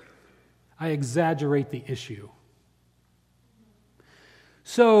 I exaggerate the issue.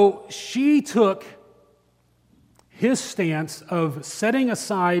 So she took his stance of setting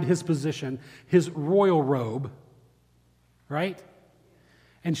aside his position, his royal robe, right?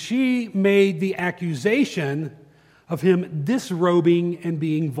 And she made the accusation of him disrobing and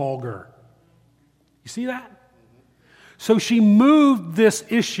being vulgar. You see that? So she moved this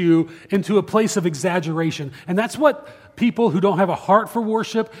issue into a place of exaggeration. And that's what people who don't have a heart for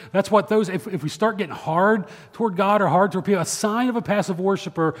worship, that's what those, if we start getting hard toward God or hard toward people, a sign of a passive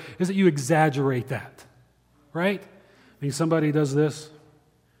worshiper is that you exaggerate that. Right? I mean, somebody does this,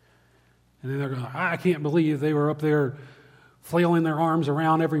 and then they're going, I can't believe they were up there flailing their arms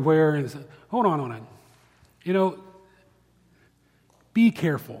around everywhere. And say, hold on. You know, be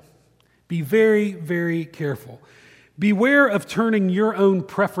careful. Be very, very careful. Beware of turning your own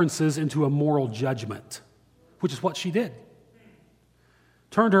preferences into a moral judgment, which is what she did.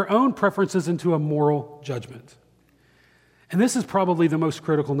 Turned her own preferences into a moral judgment. And this is probably the most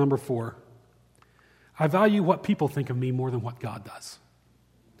critical, number 4. I value what people think of me more than what God does.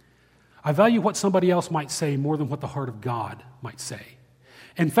 I value what somebody else might say more than what the heart of God might say.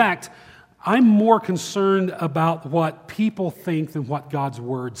 In fact, I'm more concerned about what people think than what God's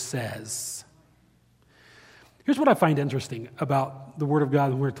word says. Here's what I find interesting about the word of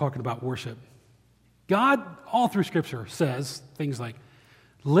God when we're talking about worship. God, all through Scripture, says things like,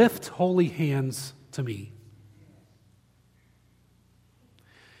 lift holy hands to me.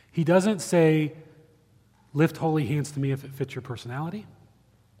 He doesn't say, lift holy hands to me if it fits your personality.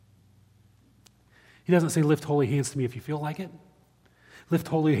 He doesn't say, lift holy hands to me if you feel like it. Lift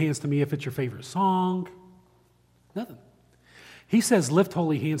holy hands to me if it's your favorite song. Nothing. He says, lift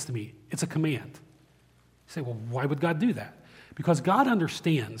holy hands to me. It's a command. You say, well, why would God do that? Because God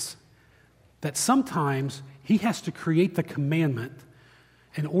understands that sometimes he has to create the commandment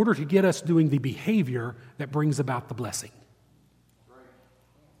in order to get us doing the behavior that brings about the blessing.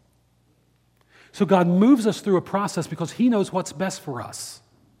 So God moves us through a process because he knows what's best for us.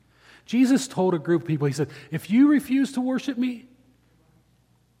 Jesus told a group of people, he said, if you refuse to worship me,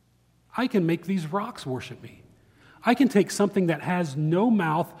 I can make these rocks worship me. I can take something that has no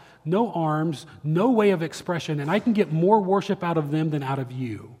mouth, no arms, no way of expression, and I can get more worship out of them than out of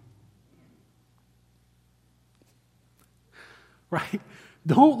you. Right?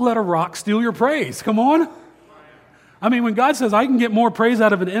 Don't let a rock steal your praise. Come on. I mean, when God says I can get more praise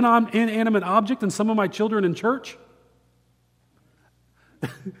out of an inanimate object than some of my children in church,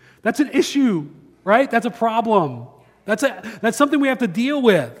 that's an issue, right? That's a problem. That's something we have to deal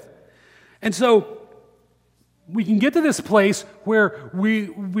with. And so we can get to this place where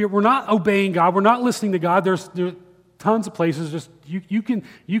we're not obeying God, we're not listening to God. There's tons of places. Just you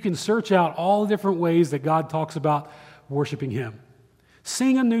can search out all the different ways that God talks about worshiping him.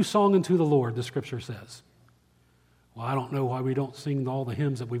 Sing a new song unto the Lord, the Scripture says. Well, I don't know why we don't sing all the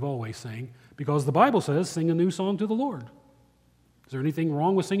hymns that we've always sang, because the Bible says, sing a new song to the Lord. Is there anything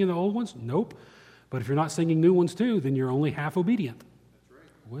wrong with singing the old ones? Nope. But if you're not singing new ones too, then you're only half obedient. That's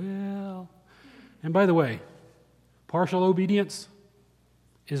right. Well, and by the way, partial obedience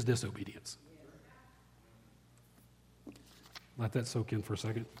is disobedience. Let that soak in for a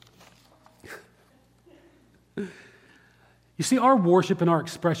second. You see, our worship and our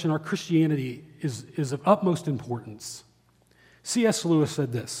expression, our Christianity is of utmost importance. C.S. Lewis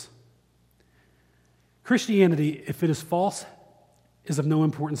said this: Christianity, if it is false, is of no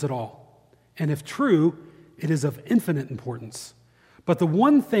importance at all. And if true, it is of infinite importance. But the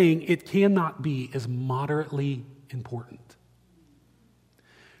one thing it cannot be is moderately important.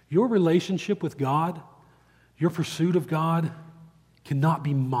 Your relationship with God, your pursuit of God, cannot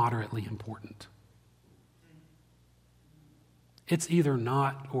be moderately important. It's either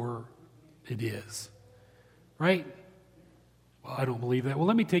not or it is. Right? Well, I don't believe that. Well,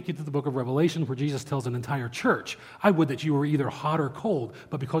 let me take you to the book of Revelation where Jesus tells an entire church, I would that you were either hot or cold,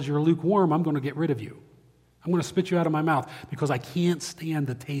 but because you're lukewarm, I'm going to get rid of you. I'm going to spit you out of my mouth because I can't stand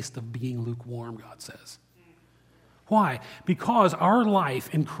the taste of being lukewarm, God says. Why? Because our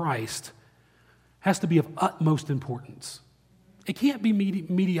life in Christ has to be of utmost importance. It can't be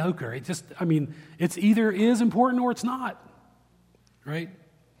mediocre. It's either is important or it's not. Right?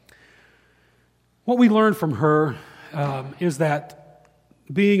 What we learn from her is that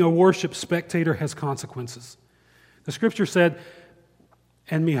being a worship spectator has consequences. The Scripture said,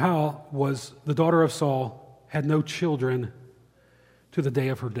 and Michal was the daughter of Saul, had no children to the day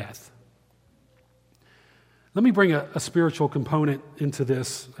of her death. Let me bring a spiritual component into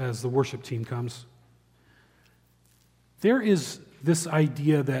this as the worship team comes. There is this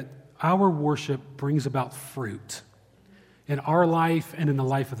idea that our worship brings about fruit in our life and in the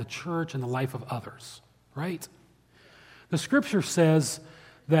life of the church and the life of others, right? The Scripture says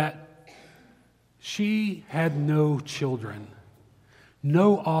that she had no children,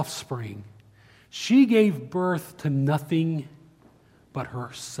 no offspring. She gave birth to nothing but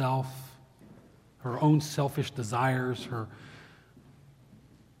herself, her own selfish desires,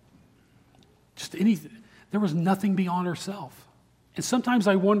 there was nothing beyond herself. And sometimes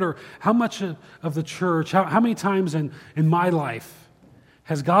I wonder how much of the church, how many times in my life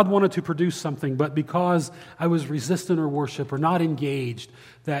has God wanted to produce something, but because I was resistant or worship or not engaged,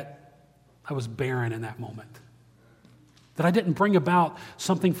 that I was barren in that moment. That I didn't bring about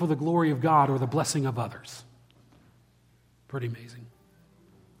something for the glory of God or the blessing of others. Pretty amazing.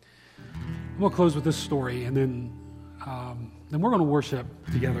 We'll close with this story, and then we're going to worship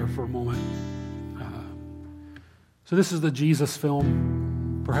together for a moment. So this is the Jesus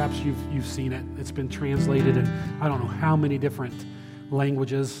film. Perhaps you've seen it. It's been translated in I don't know how many different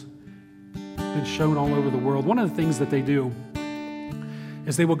languages. been shown all over the world. One of the things that they do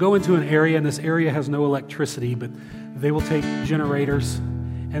is they will go into an area, and this area has no electricity, but they will take generators,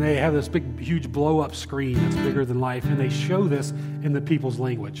 and they have this big, huge blow-up screen that's bigger than life, and they show this in the people's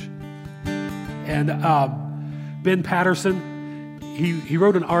language. And Ben Patterson, he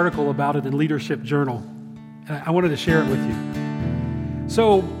wrote an article about it in Leadership Journal, and I wanted to share it with you.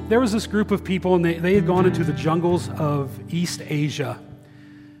 So there was this group of people, and they had gone into the jungles of East Asia.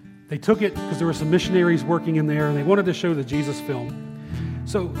 They took it because there were some missionaries working in there, and they wanted to show the Jesus film.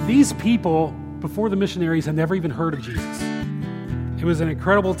 So these people, before the missionaries, had never even heard of Jesus. It was an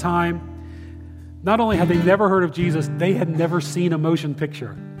incredible time. Not only had they never heard of Jesus, they had never seen a motion picture.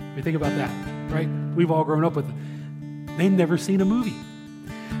 I mean, think about that, right? We've all grown up with it. They'd never seen a movie.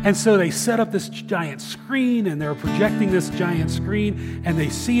 And so they set up this giant screen, and they're projecting this giant screen, and they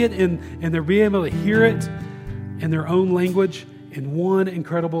see it, and they're being able to hear it in their own language. In one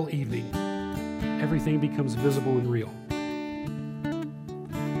incredible evening, everything becomes visible and real.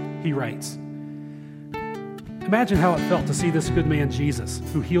 He writes, imagine how it felt to see this good man Jesus,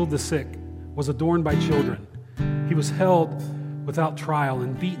 who healed the sick, was adorned by children. He was held without trial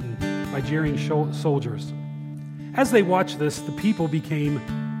and beaten by jeering soldiers. As they watched this, the people became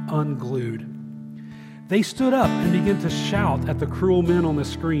unglued. They stood up and began to shout at the cruel men on the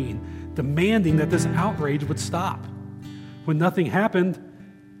screen, demanding that this outrage would stop. When nothing happened,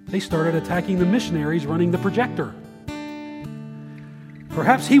 they started attacking the missionaries running the projector.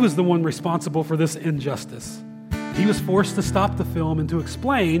 Perhaps he was the one responsible for this injustice. He was forced to stop the film and to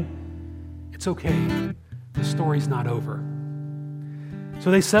explain, it's okay, the story's not over.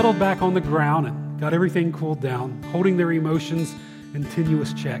 So they settled back on the ground and got everything cooled down, holding their emotions in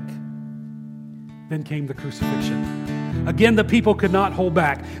tenuous check. Then came the crucifixion. Again, the people could not hold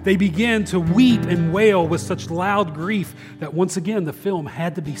back. They began to weep and wail with such loud grief that once again the film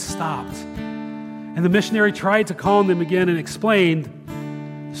had to be stopped. And the missionary tried to calm them again and explained,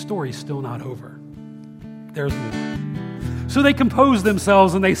 the story's still not over. There's more. So they composed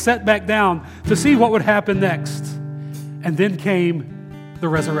themselves and they sat back down to see what would happen next. And then came the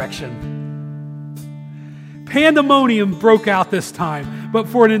resurrection. Pandemonium broke out this time, but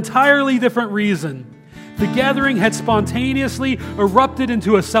for an entirely different reason. The gathering had spontaneously erupted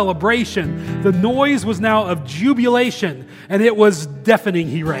into a celebration. The noise was now of jubilation, and it was deafening,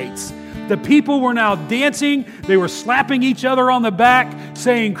 he writes. The people were now dancing. They were slapping each other on the back,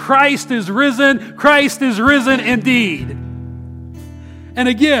 saying, Christ is risen indeed. And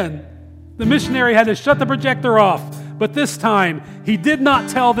again, the missionary had to shut the projector off, but this time he did not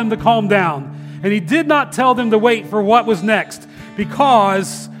tell them to calm down, and he did not tell them to wait for what was next,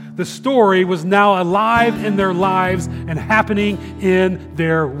 because the story was now alive in their lives and happening in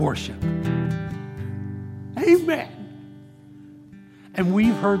their worship. Amen. And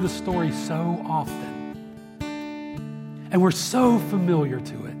we've heard the story so often. And we're so familiar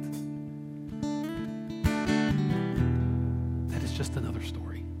to it that it's just another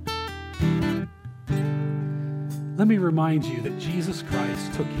story. Let me remind you that Jesus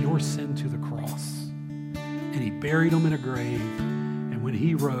Christ took your sin to the cross and he buried them in a grave. When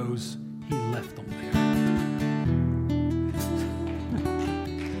he rose, he left them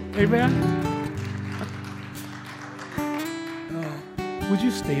there. Amen? Would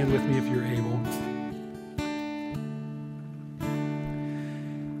you stand with me if you're able?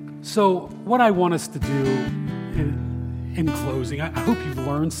 So what I want us to do in closing, I hope you've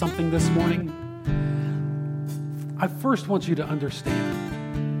learned something this morning. I first want you to understand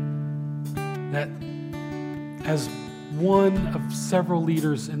that as one of several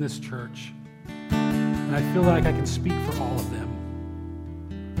leaders in this church, and I feel like I can speak for all of them,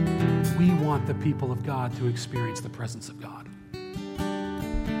 we want the people of God to experience the presence of God.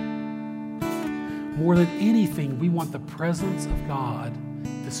 More than anything, we want the presence of God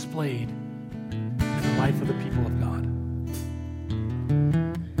displayed in the life of the people of God.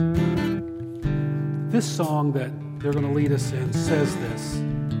 This song that they're going to lead us in says this: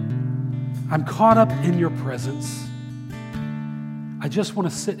 I'm caught up in your presence. I just want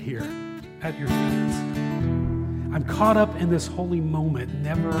to sit here at your feet. I'm caught up in this holy moment,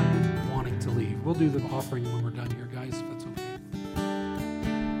 never wanting to leave. We'll do the offering when we're done here, guys, if that's okay.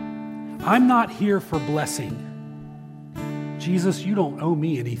 I'm not here for blessing. Jesus, you don't owe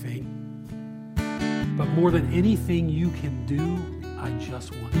me anything. But more than anything you can do, I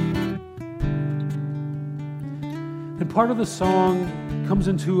just want you. And part of the song comes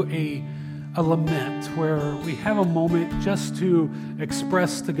into a lament where we have a moment just to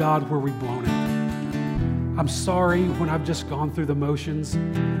express to God where we've blown it. I'm sorry when I've just gone through the motions.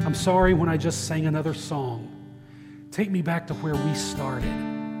 I'm sorry when I just sang another song. Take me back to where we started.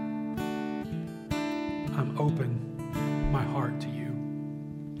 I'm open my heart to you.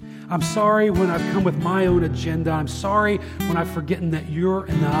 I'm sorry when I've come with my own agenda. I'm sorry when I've forgotten that you're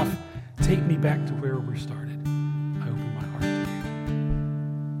enough. Take me back to where we started. I open my heart to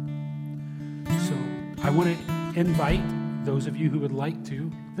you. So I want to invite those of you who would like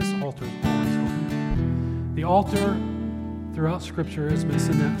to. This altar is always open. The altar throughout Scripture has been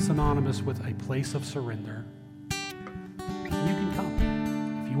synonymous with a place of surrender. And you can come.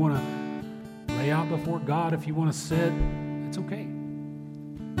 If you want to lay out before God, if you want to sit, it's okay.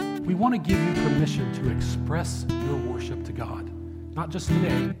 We want to give you permission to express your worship to God. Not just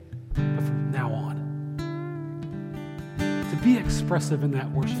today, but from now on. To be expressive in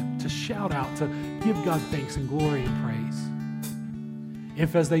that worship, to shout out, to give God thanks and glory and praise.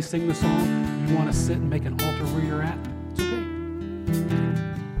 If as they sing the song, you want to sit and make an altar where you're at, it's okay.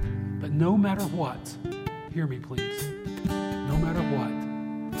 But no matter what, hear me please, no matter what,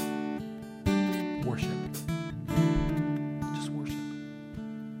 worship. Just worship.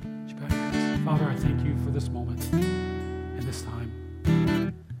 Father, I thank you for this moment and this time.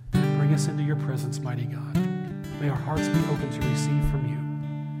 Bring us into your presence, mighty God. May our hearts be open to receive from you,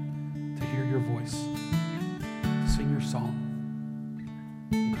 to hear your voice, to sing your song.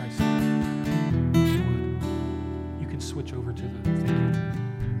 In Christ's name, if you would, you can switch over to the thank you.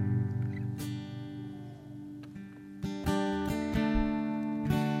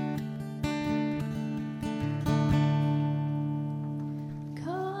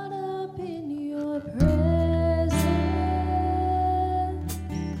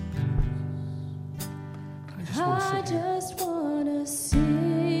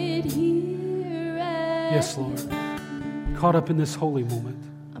 Yes, Lord. Caught up in this holy moment.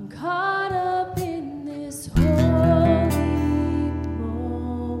 I'm caught up in this holy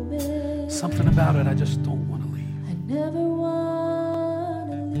moment. Something about it I just don't want to leave. I never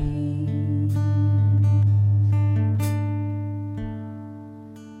want to leave.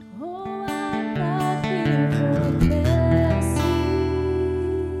 Oh, I'm not here for blessing.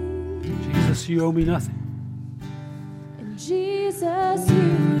 Jesus, you owe me nothing. And Jesus,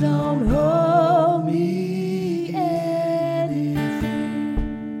 you don't owe me.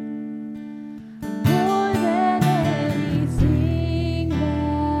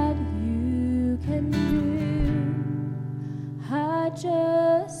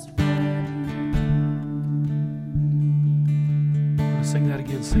 Sing that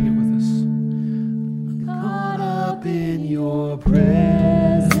again. Sing it with us. I'm caught up in your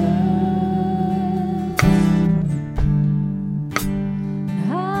presence.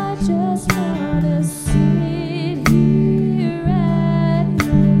 I just want to sit here at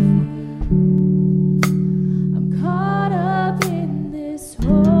your feet. I'm caught up in this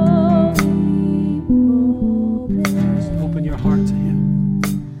holy moment. Just open your heart to him.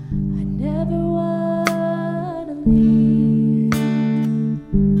 I never want to leave.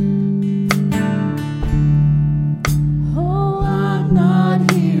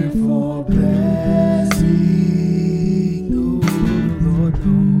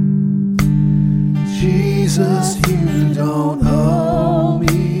 Jesus, you don't owe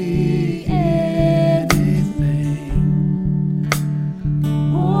me anything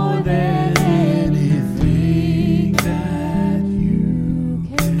more than anything that you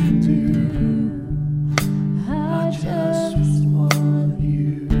can do. I just want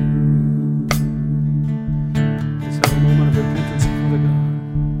you. Let's have a moment of repentance before the God.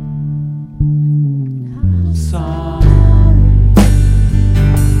 I'm sorry.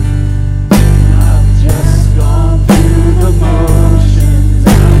 I've just gone through the motions.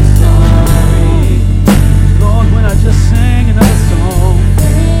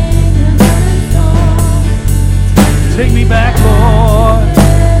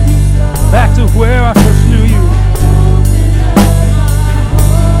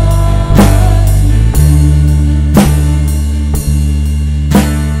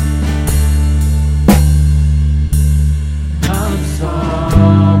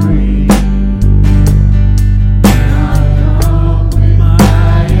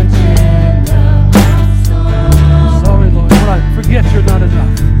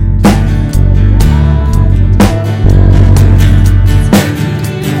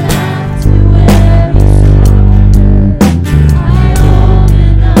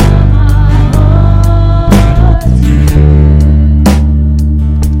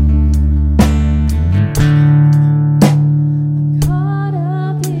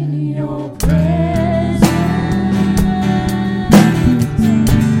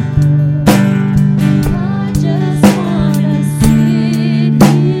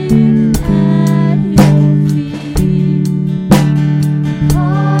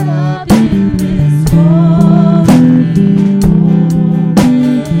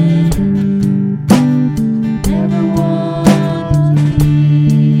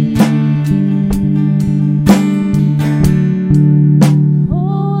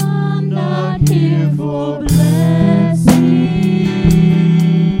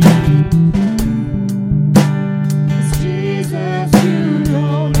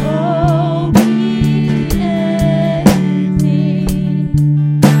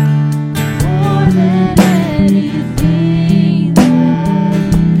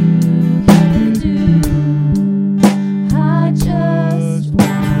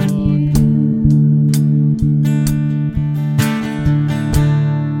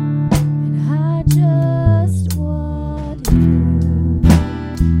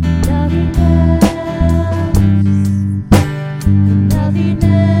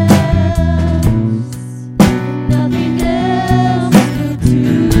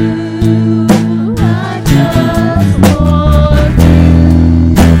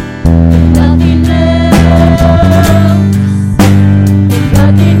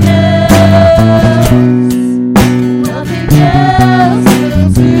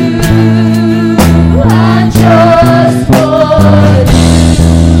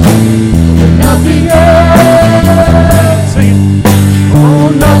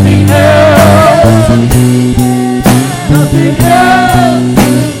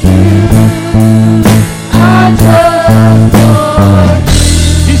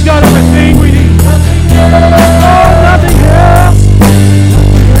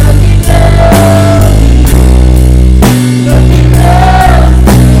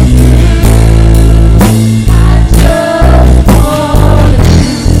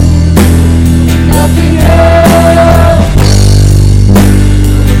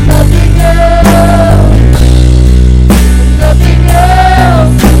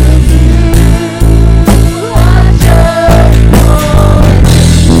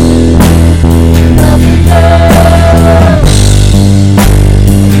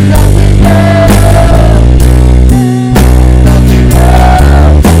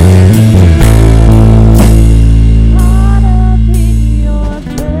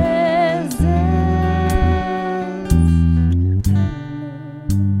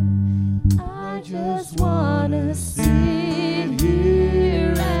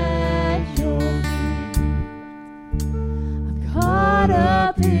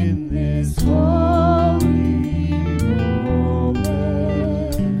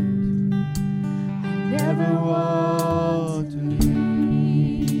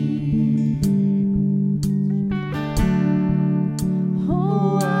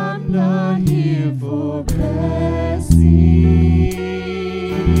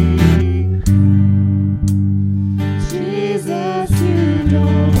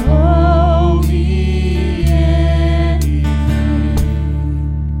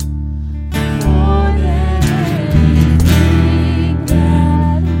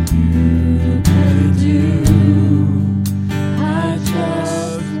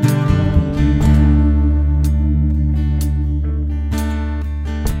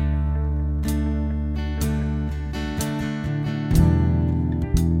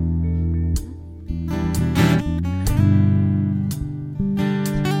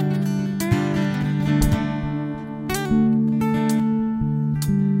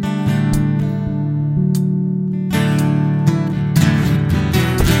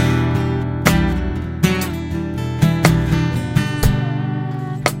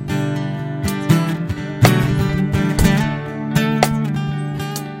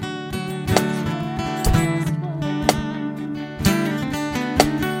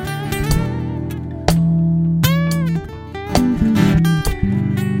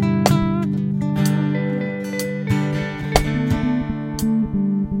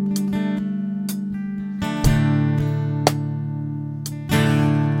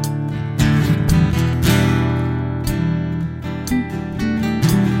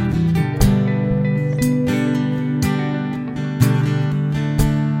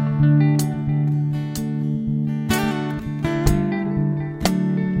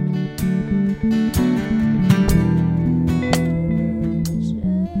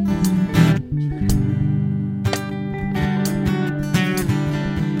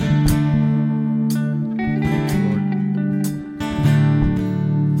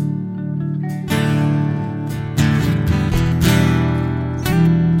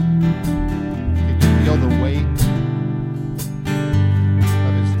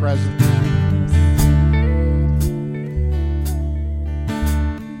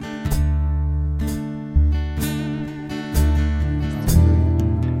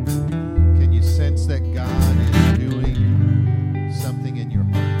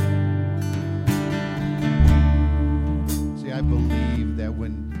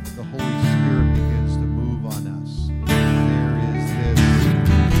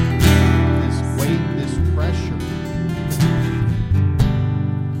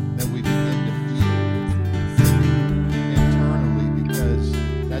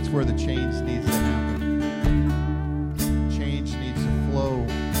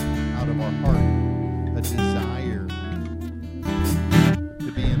 our heart a desire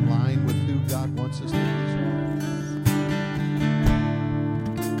to be in line with who God wants us to be.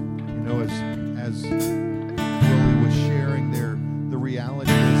 You know, as Willie was sharing there, the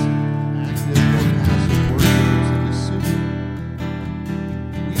reality is active or passive worship is a decision.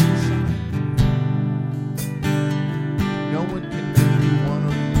 We decide. No one can make you one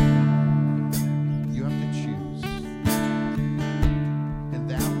or the other. You have to choose. And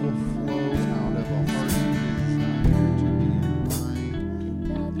that will flow out of a heart's desire to be in line with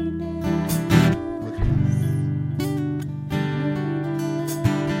God.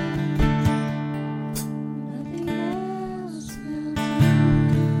 Nothing else will do.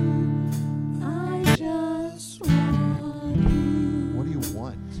 I just want you. What do you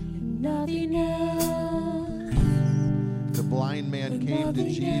want? Nothing else. The blind man came to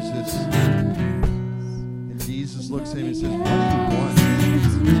Jesus, and Jesus looks at him and says, "What do you want?"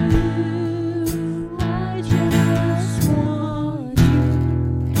 I just want you.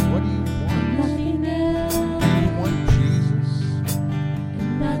 What do you want? Nothing else. You want Jesus?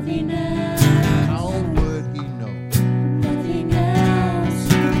 Nothing else. How would he know? Nothing else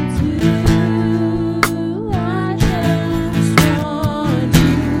will do. I just want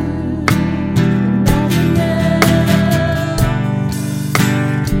you. Nothing else.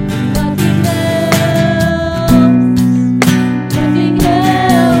 Nothing else. Nothing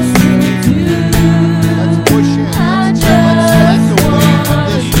else will do. Let's push in. I Let's just let the weight of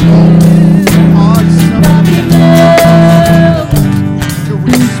this want moment cause somebody Nothing else. to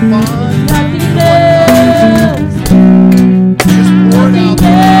respond. Nothing else. Just pour it out. Nothing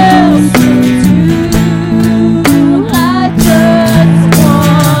else will do. I just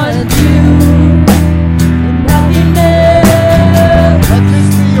want you. Nothing else. Let this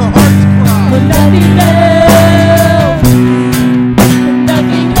be your heart's cry. Nothing else.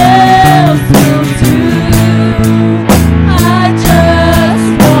 Nothing else will do. I just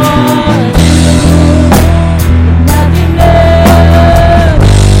want you. Nothing else.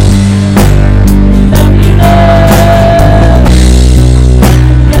 Nothing else.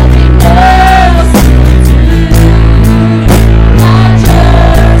 Nothing else will do. I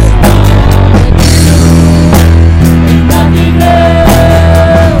just want you. Nothing else.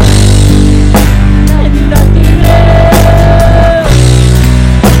 And nothing else.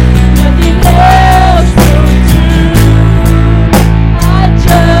 Nothing else will do. I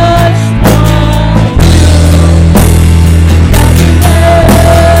just want you. Nothing else. Nothing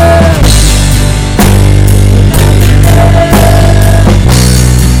else.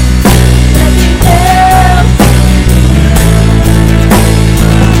 Nothing else.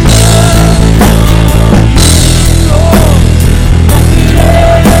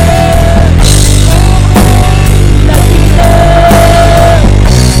 Nothing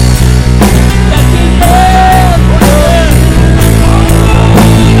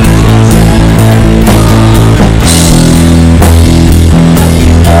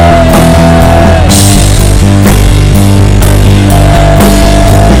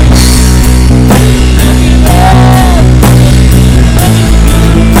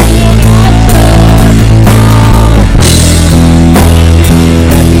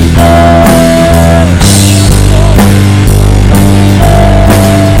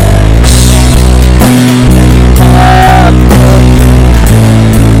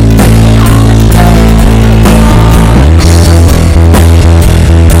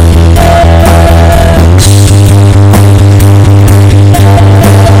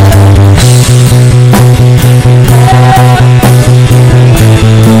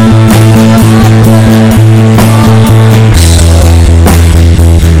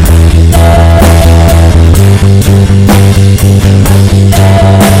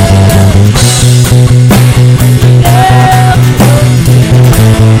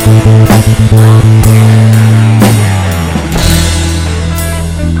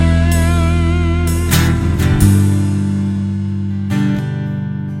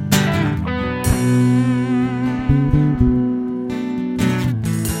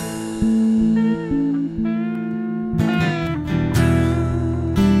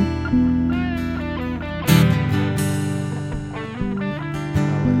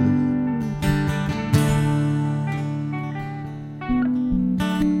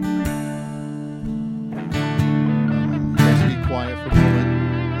Let's be quiet for a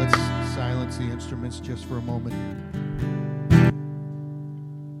moment. Let's silence the instruments just for a moment.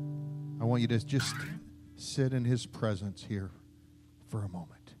 I want you to just sit in his presence here for a moment.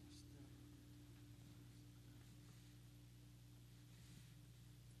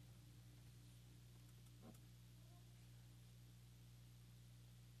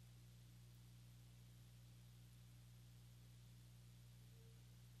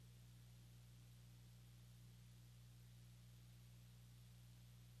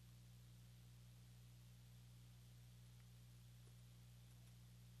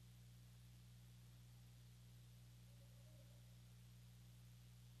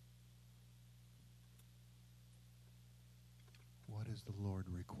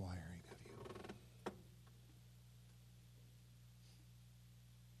 Lord requiring of you?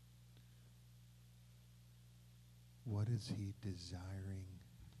 What is he desiring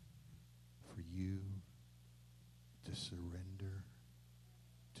for you to surrender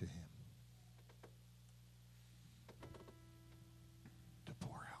to him? To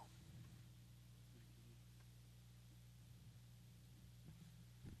pour out.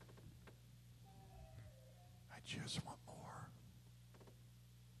 I just want more.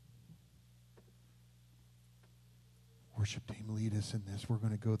 Worship team, lead us in this. We're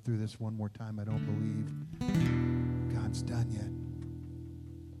going to go through this one more time. I don't believe God's done yet.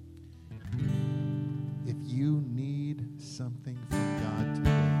 If you need something from God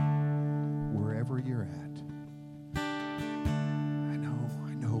today, wherever you're at, I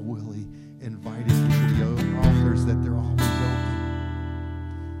know Willie invited you to the altars, that they're always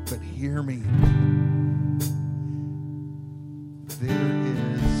open. But hear me. There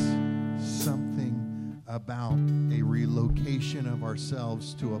is something about a relocation of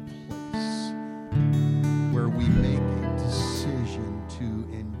ourselves to a place where we make a decision to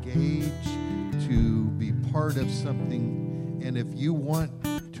engage, to be part of something. And if you want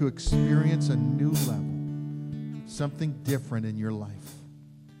to experience a new level, something different in your life,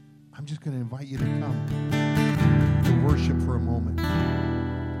 I'm just going to invite you to come to worship for a moment.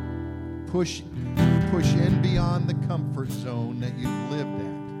 Push in beyond the comfort zone that you've lived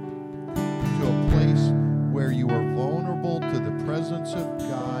at to a place where you are vulnerable to the presence of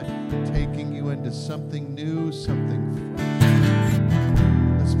God, taking you into something new, something fresh.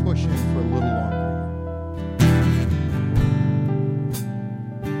 Let's push in for a little longer.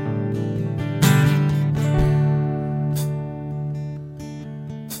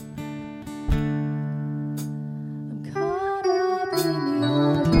 I'm caught up in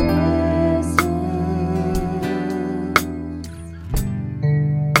your presence.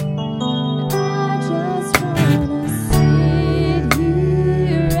 I just wanna sit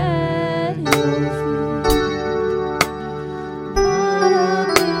here at your feet. Caught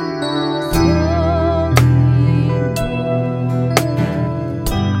up in this holy moment.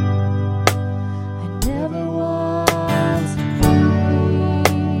 I never want to leave.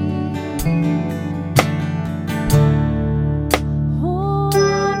 Oh,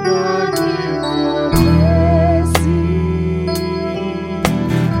 I'm not in your blessings.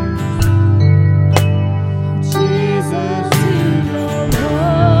 Jesus, you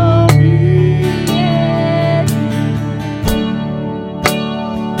know me anything,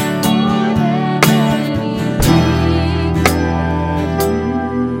 more than anything that you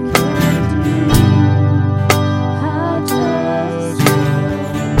can do. I just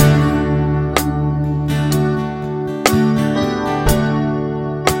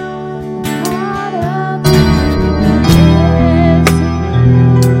caught up in your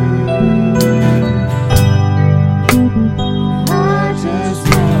I just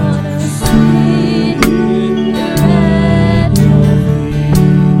wanna sit here at your feet.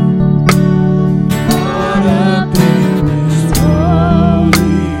 Caught up in this holy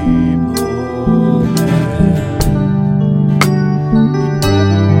moment.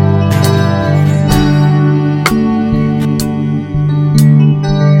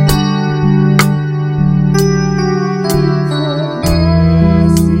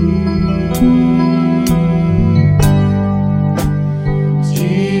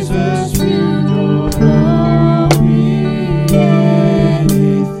 Jesus, you don't know me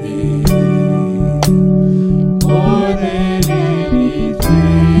anything, more than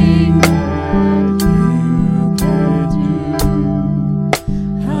anything that you can do.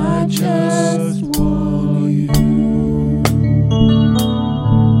 I just want you.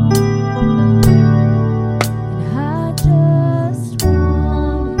 And I just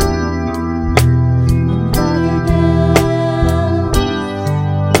want you.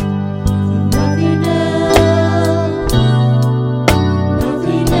 And nothing else,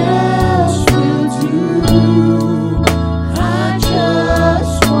 nothing else will do. I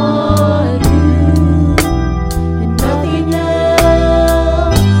just want you, and nothing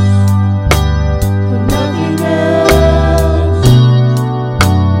else,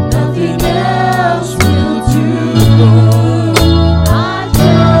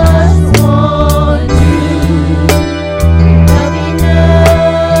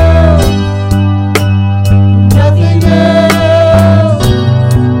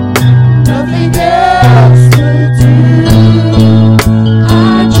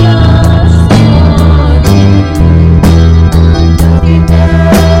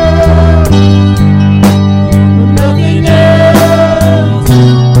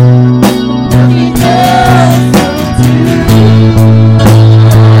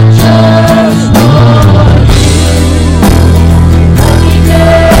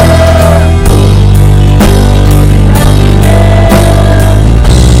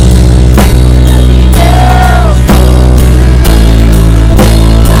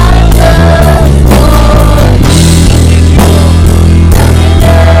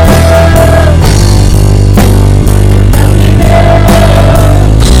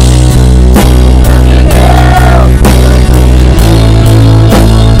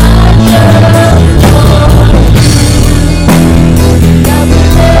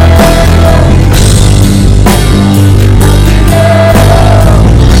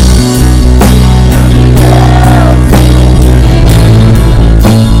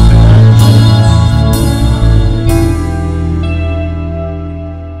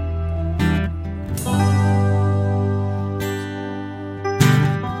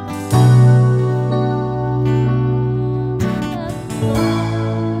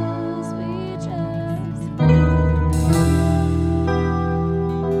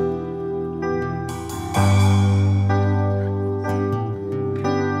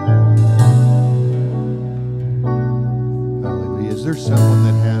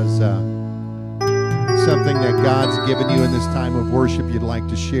 time of worship you'd like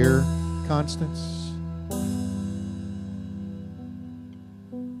to share, Constance?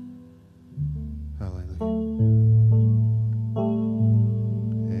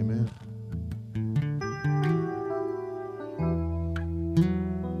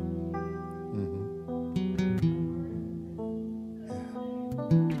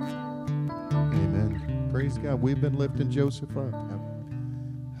 We've been lifting Joseph up.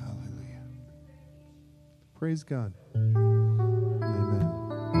 Hallelujah. Praise God. Amen.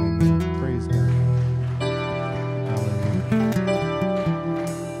 Amen. Praise God. Hallelujah.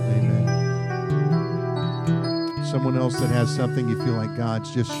 Amen. Someone else that has something you feel like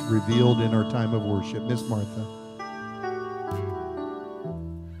God's just revealed in our time of worship. Miss Martha.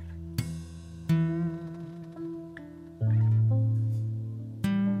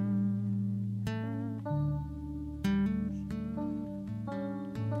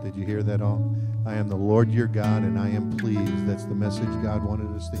 Did you hear that all? I am the Lord your God, and I am pleased. That's the message God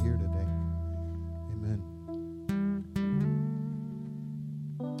wanted us to hear today. Amen.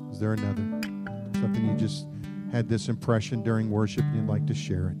 Is there another? Something you just had this impression during worship and you'd like to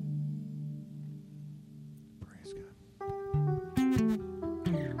share it? Praise God.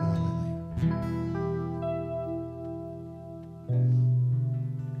 Hallelujah.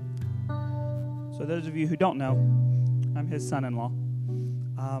 So those of you who don't know, I'm his son-in-law.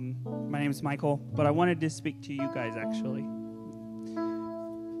 My name is Michael, but I wanted to speak to you guys, actually.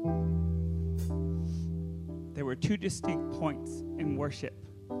 There were two distinct points in worship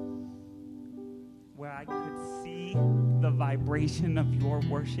where I could see the vibration of your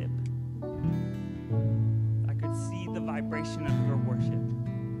worship. I could see the vibration of your worship.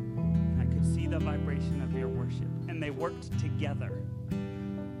 I could see the vibration of your worship. And they worked together.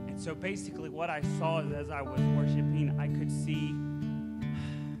 And so basically what I saw is as I was worshiping, I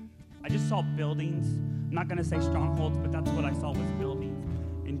just saw buildings. I'm not going to say strongholds, but that's what I saw was buildings.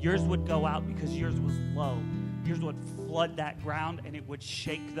 And yours would go out because yours was low. Yours would flood that ground and it would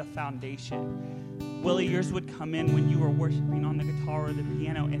shake the foundation. Willie, yours would come in when you were worshiping on the guitar or the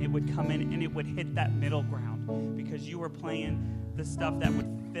piano, and it would come in and it would hit that middle ground because you were playing the stuff that would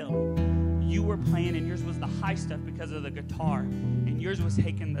fill. You were playing and yours was the high stuff because of the guitar, and yours was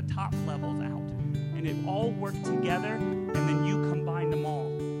taking the top levels out. And it all worked together, and then you combined them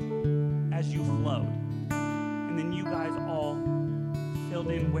all as you flowed. And then you guys all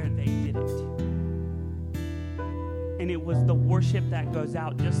filled in where they didn't. And it was the worship that goes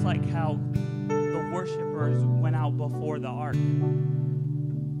out, just like how the worshipers went out before the ark.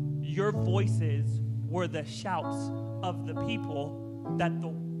 Your voices were the shouts of the people that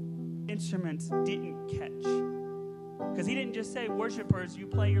the instruments didn't catch. Because he didn't just say, worshipers, you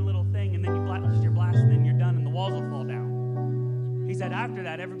play your little thing and then you blast your blast and then you're done and the walls will fall down. He said after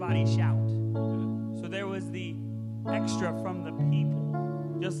that, everybody shout. So there was the extra from the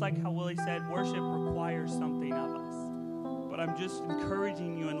people. Just like how Willie said, worship requires something of us. But I'm just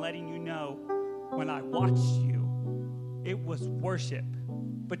encouraging you and letting you know, when I watched you, it was worship.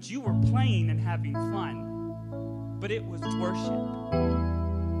 But you were playing and having fun. But it was worship.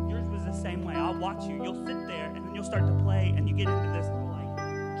 Yours was the same way. I'll watch you. You'll sit there and then you'll start to play and you get into this like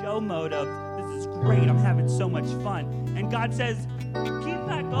Joe mode of, this is great. I'm having so much fun. And God says, keep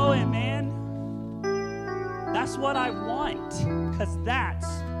that going, man. That's what I want. Because that's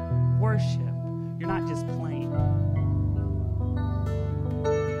worship. You're not just playing.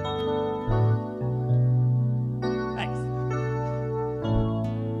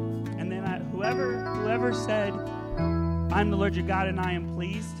 Whoever said, I'm the Lord your God and I am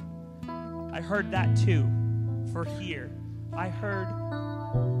pleased, I heard that too for here. I heard,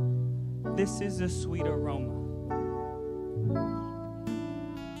 this is a sweet aroma.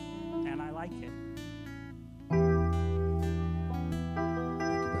 And I like it.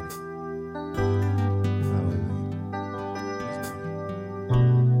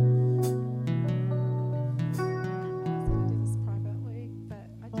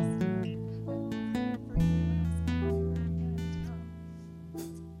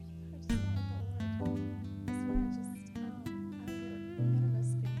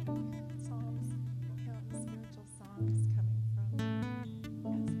 Songs, hymns, spiritual songs coming from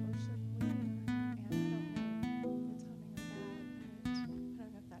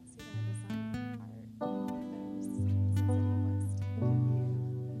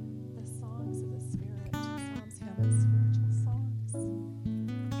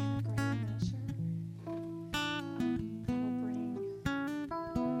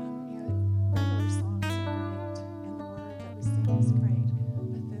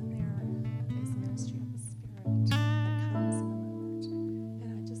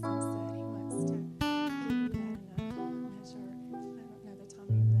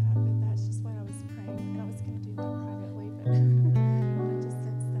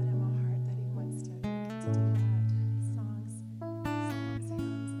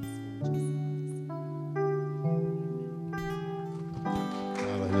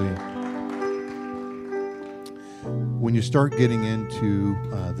Hallelujah. When you start getting into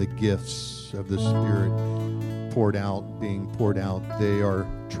the gifts of the Spirit being poured out, they are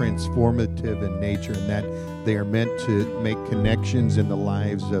transformative in nature, in that they are meant to make connections in the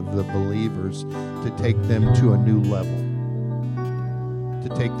lives of the believers, to take them to a new level, to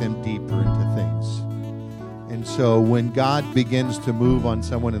take them deeper into things. And so when God begins to move on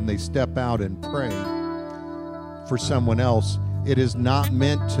someone and they step out and pray for someone else, it is not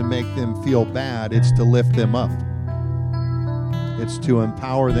meant to make them feel bad. It's to lift them up. It's to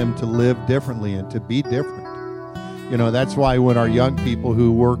empower them to live differently and to be different. You know, that's why when our young people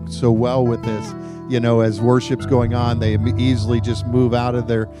who work so well with this, you know, as worship's going on, they easily just move out of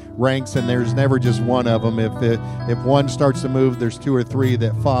their ranks, and there's never just one of them. If one starts to move, there's two or three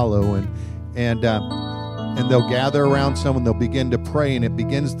that follow, and they'll gather around someone, they'll begin to pray, and it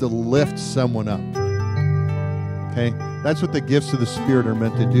begins to lift someone up. Okay? That's what the gifts of the Spirit are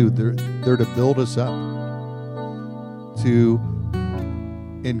meant to do. They're to build us up, to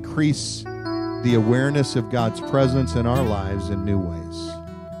increase the awareness of God's presence in our lives in new ways.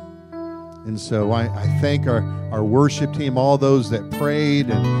 And so I thank our worship team, all those that prayed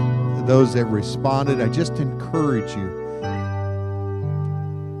and those that responded. I just encourage you,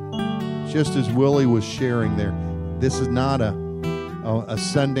 just as Willie was sharing there, this is not a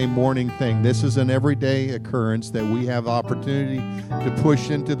Sunday morning thing. This is an everyday occurrence that we have opportunity to push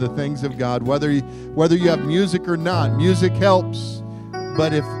into the things of God. Whether you have music or not, music helps.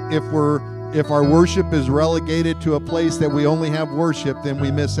 But if our worship is relegated to a place that we only have worship, then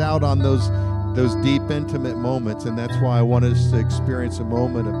we miss out on those deep, intimate moments. And that's why I want us to experience a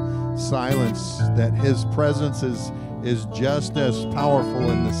moment of silence, that His presence is just as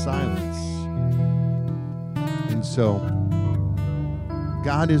powerful in the silence. And so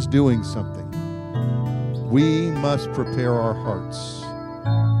God is doing something. We must prepare our hearts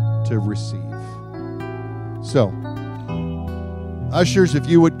to receive. So, ushers, if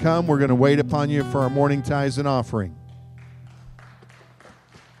you would come, we're going to wait upon you for our morning tithes and offering.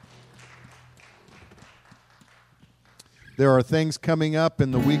 There are things coming up in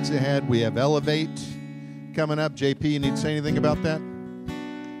the weeks ahead. We have Elevate coming up. JP, you need to say anything about that?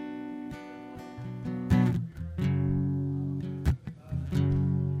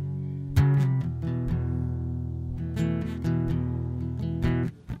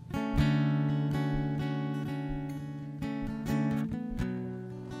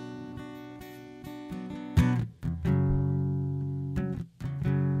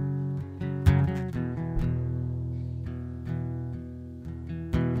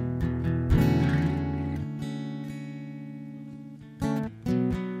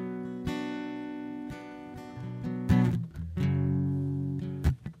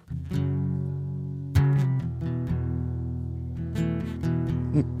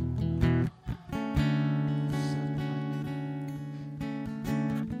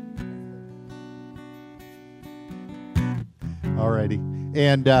 Alrighty.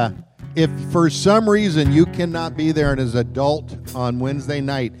 And if for some reason you cannot be there as an adult on Wednesday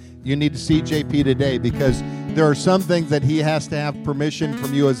night, you need to see JP today, because there are some things that he has to have permission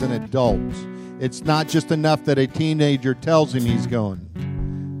from you as an adult. It's not just enough that a teenager tells him he's going.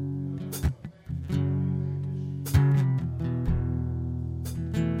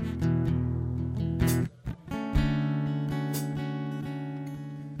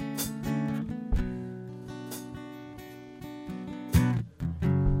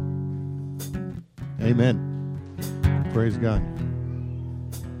 Amen. Praise God.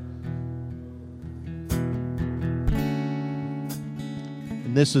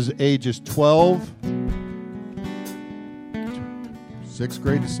 And this is ages 12, 6th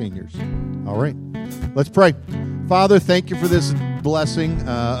grade to seniors. All right. Let's pray. Father, thank you for this blessing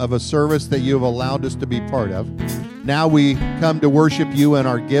of a service that you have allowed us to be part of. Now we come to worship you in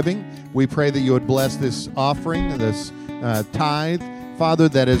our giving. We pray that you would bless this offering, this tithe. Father,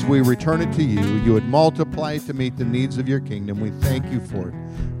 that as we return it to you, you would multiply it to meet the needs of your kingdom. We thank you for it.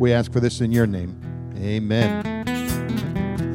 We ask for this in your name. Amen.